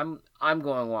yeah, I'm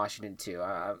going Washington too.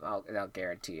 I'll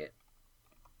guarantee it.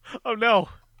 Oh no!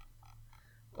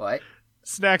 What?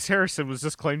 Snacks Harrison was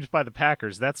just claimed by the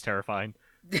Packers. That's terrifying.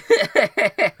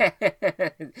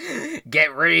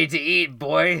 Get ready to eat,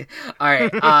 boy. All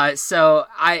right. So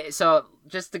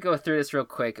just to go through this real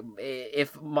quick,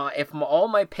 if all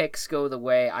my picks go the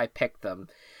way I picked them,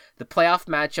 the playoff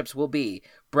matchups will be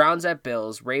Browns at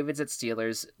Bills, Ravens at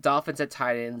Steelers, Dolphins at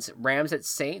Titans, Rams at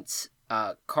Saints,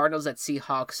 Cardinals at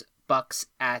Seahawks, Bucks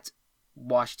at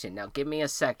Washington. Now give me a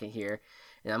second here,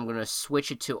 and I'm gonna switch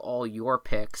it to all your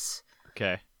picks.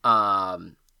 Okay.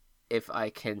 If I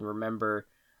can remember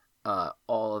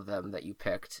all of them that you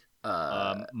picked.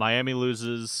 Miami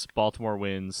loses, Baltimore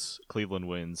wins, Cleveland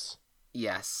wins.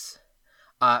 Yes.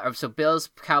 So Bills,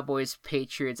 Cowboys,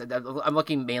 Patriots. I'm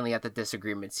looking mainly at the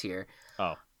disagreements here.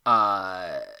 Oh.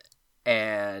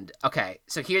 And okay,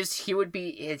 so here's your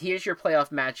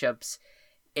playoff matchups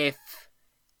if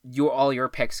all your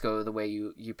picks go the way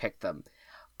you picked them.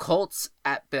 Colts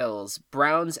at Bills,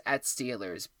 Browns at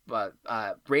Steelers,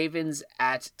 Ravens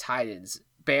at Titans,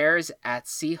 Bears at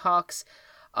Seahawks,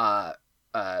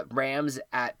 Rams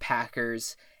at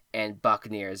Packers, and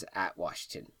Buccaneers at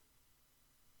Washington.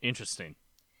 Interesting.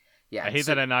 Yeah, I hate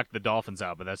that I knocked the Dolphins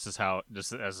out, but that's just how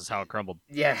it crumbled.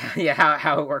 Yeah,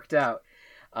 how it worked out.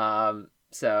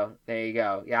 So there you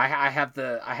go. Yeah, I have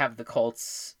the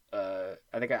Colts. I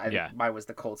think mine was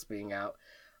the Colts being out.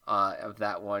 Of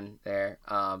that one there.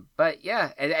 But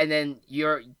yeah, and then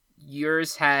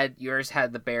yours had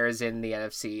the Bears in the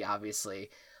NFC, obviously.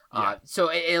 So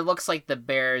it looks like the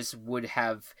Bears would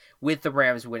have, with the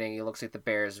Rams winning, it looks like the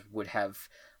Bears would have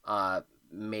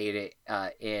made it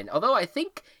in. Although I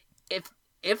think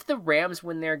if the Rams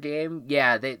win their game,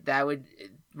 that would,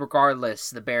 regardless,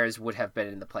 the Bears would have been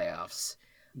in the playoffs.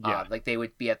 Yeah, like they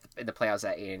would be in the playoffs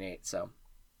at 8-8. So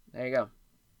there you go.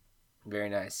 Very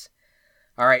nice.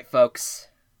 All right, folks,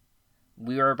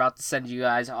 we are about to send you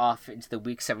guys off into the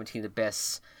Week 17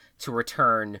 abyss to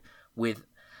return with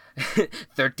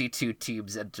 32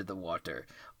 teams enter the water.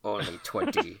 Only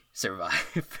 20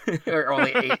 survive, or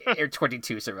only 8 or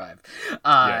 22 survive.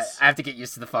 Yes. I have to get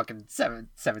used to the fucking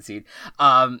 17.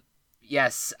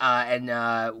 Yes,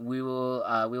 and we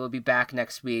will be back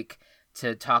next week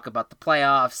to talk about the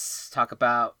playoffs, talk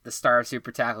about the Star of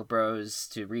Super Tackle Bros,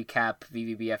 to recap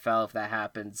VVBFL if that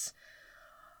happens.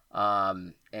 It's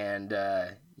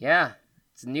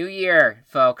a new year,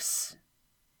 folks.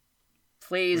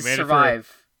 Please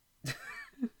survive.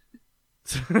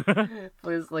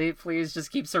 please just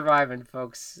keep surviving,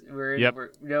 folks. We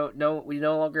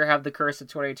no longer have the curse of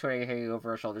 2020 hanging over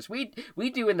our shoulders. We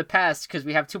do in the past, because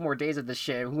we have 2 more days of this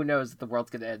shit. Who knows if the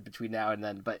world's gonna end between now and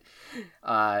then? But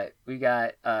we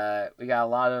got a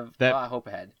lot of hope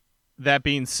ahead. That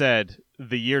being said,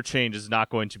 the year change is not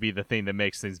going to be the thing that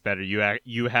makes things better.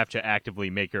 You have to actively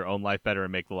make your own life better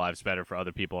and make the lives better for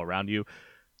other people around you.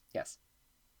 Yes.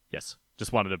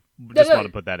 Just wanted to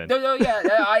put that in.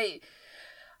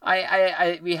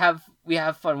 We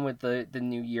have fun with the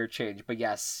new year change, but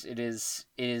yes, it is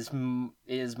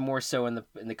more so in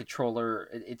the controller.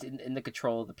 It's in the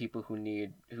control of the people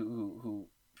who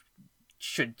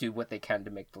should do what they can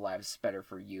to make the lives better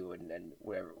for you and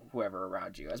whoever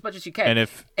around you as much as you can. And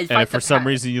if for some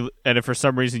reason you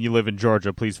live in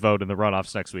Georgia, please vote in the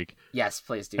runoffs next week. Yes,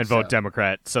 please do. And vote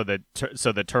Democrat so that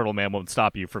Turtle Man won't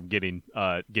stop you from getting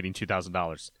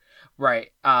 $2,000.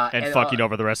 Right. And fucking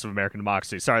over the rest of American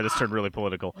democracy. Sorry, this turned really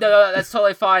political. No, that's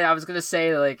totally fine. I was gonna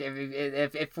say, like,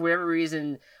 if for whatever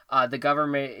reason the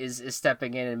government is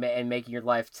stepping in and making your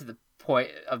life to the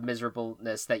point of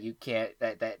miserableness that you can't,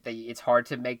 that it's hard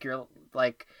to make your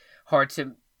hard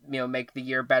to make the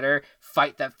year better.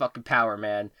 Fight that fucking power,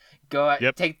 man. Go out,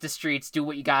 take the streets, do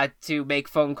what you got to, make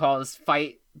phone calls,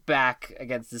 fight back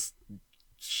against this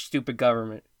stupid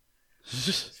government.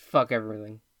 Fuck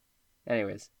everything.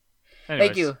 Anyways,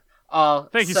 thank you all.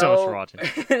 Thank you so much for watching.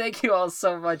 Thank you all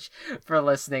so much for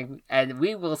listening, and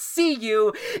we will see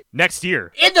you next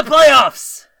year in the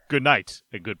playoffs. Good night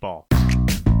and good ball.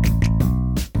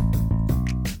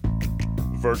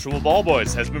 Virtual Ball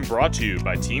Boys has been brought to you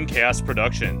by Team Chaos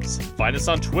Productions. Find us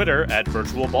on Twitter at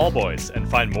Virtual Ball Boys and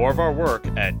find more of our work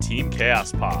at Team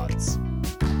Chaos Pods.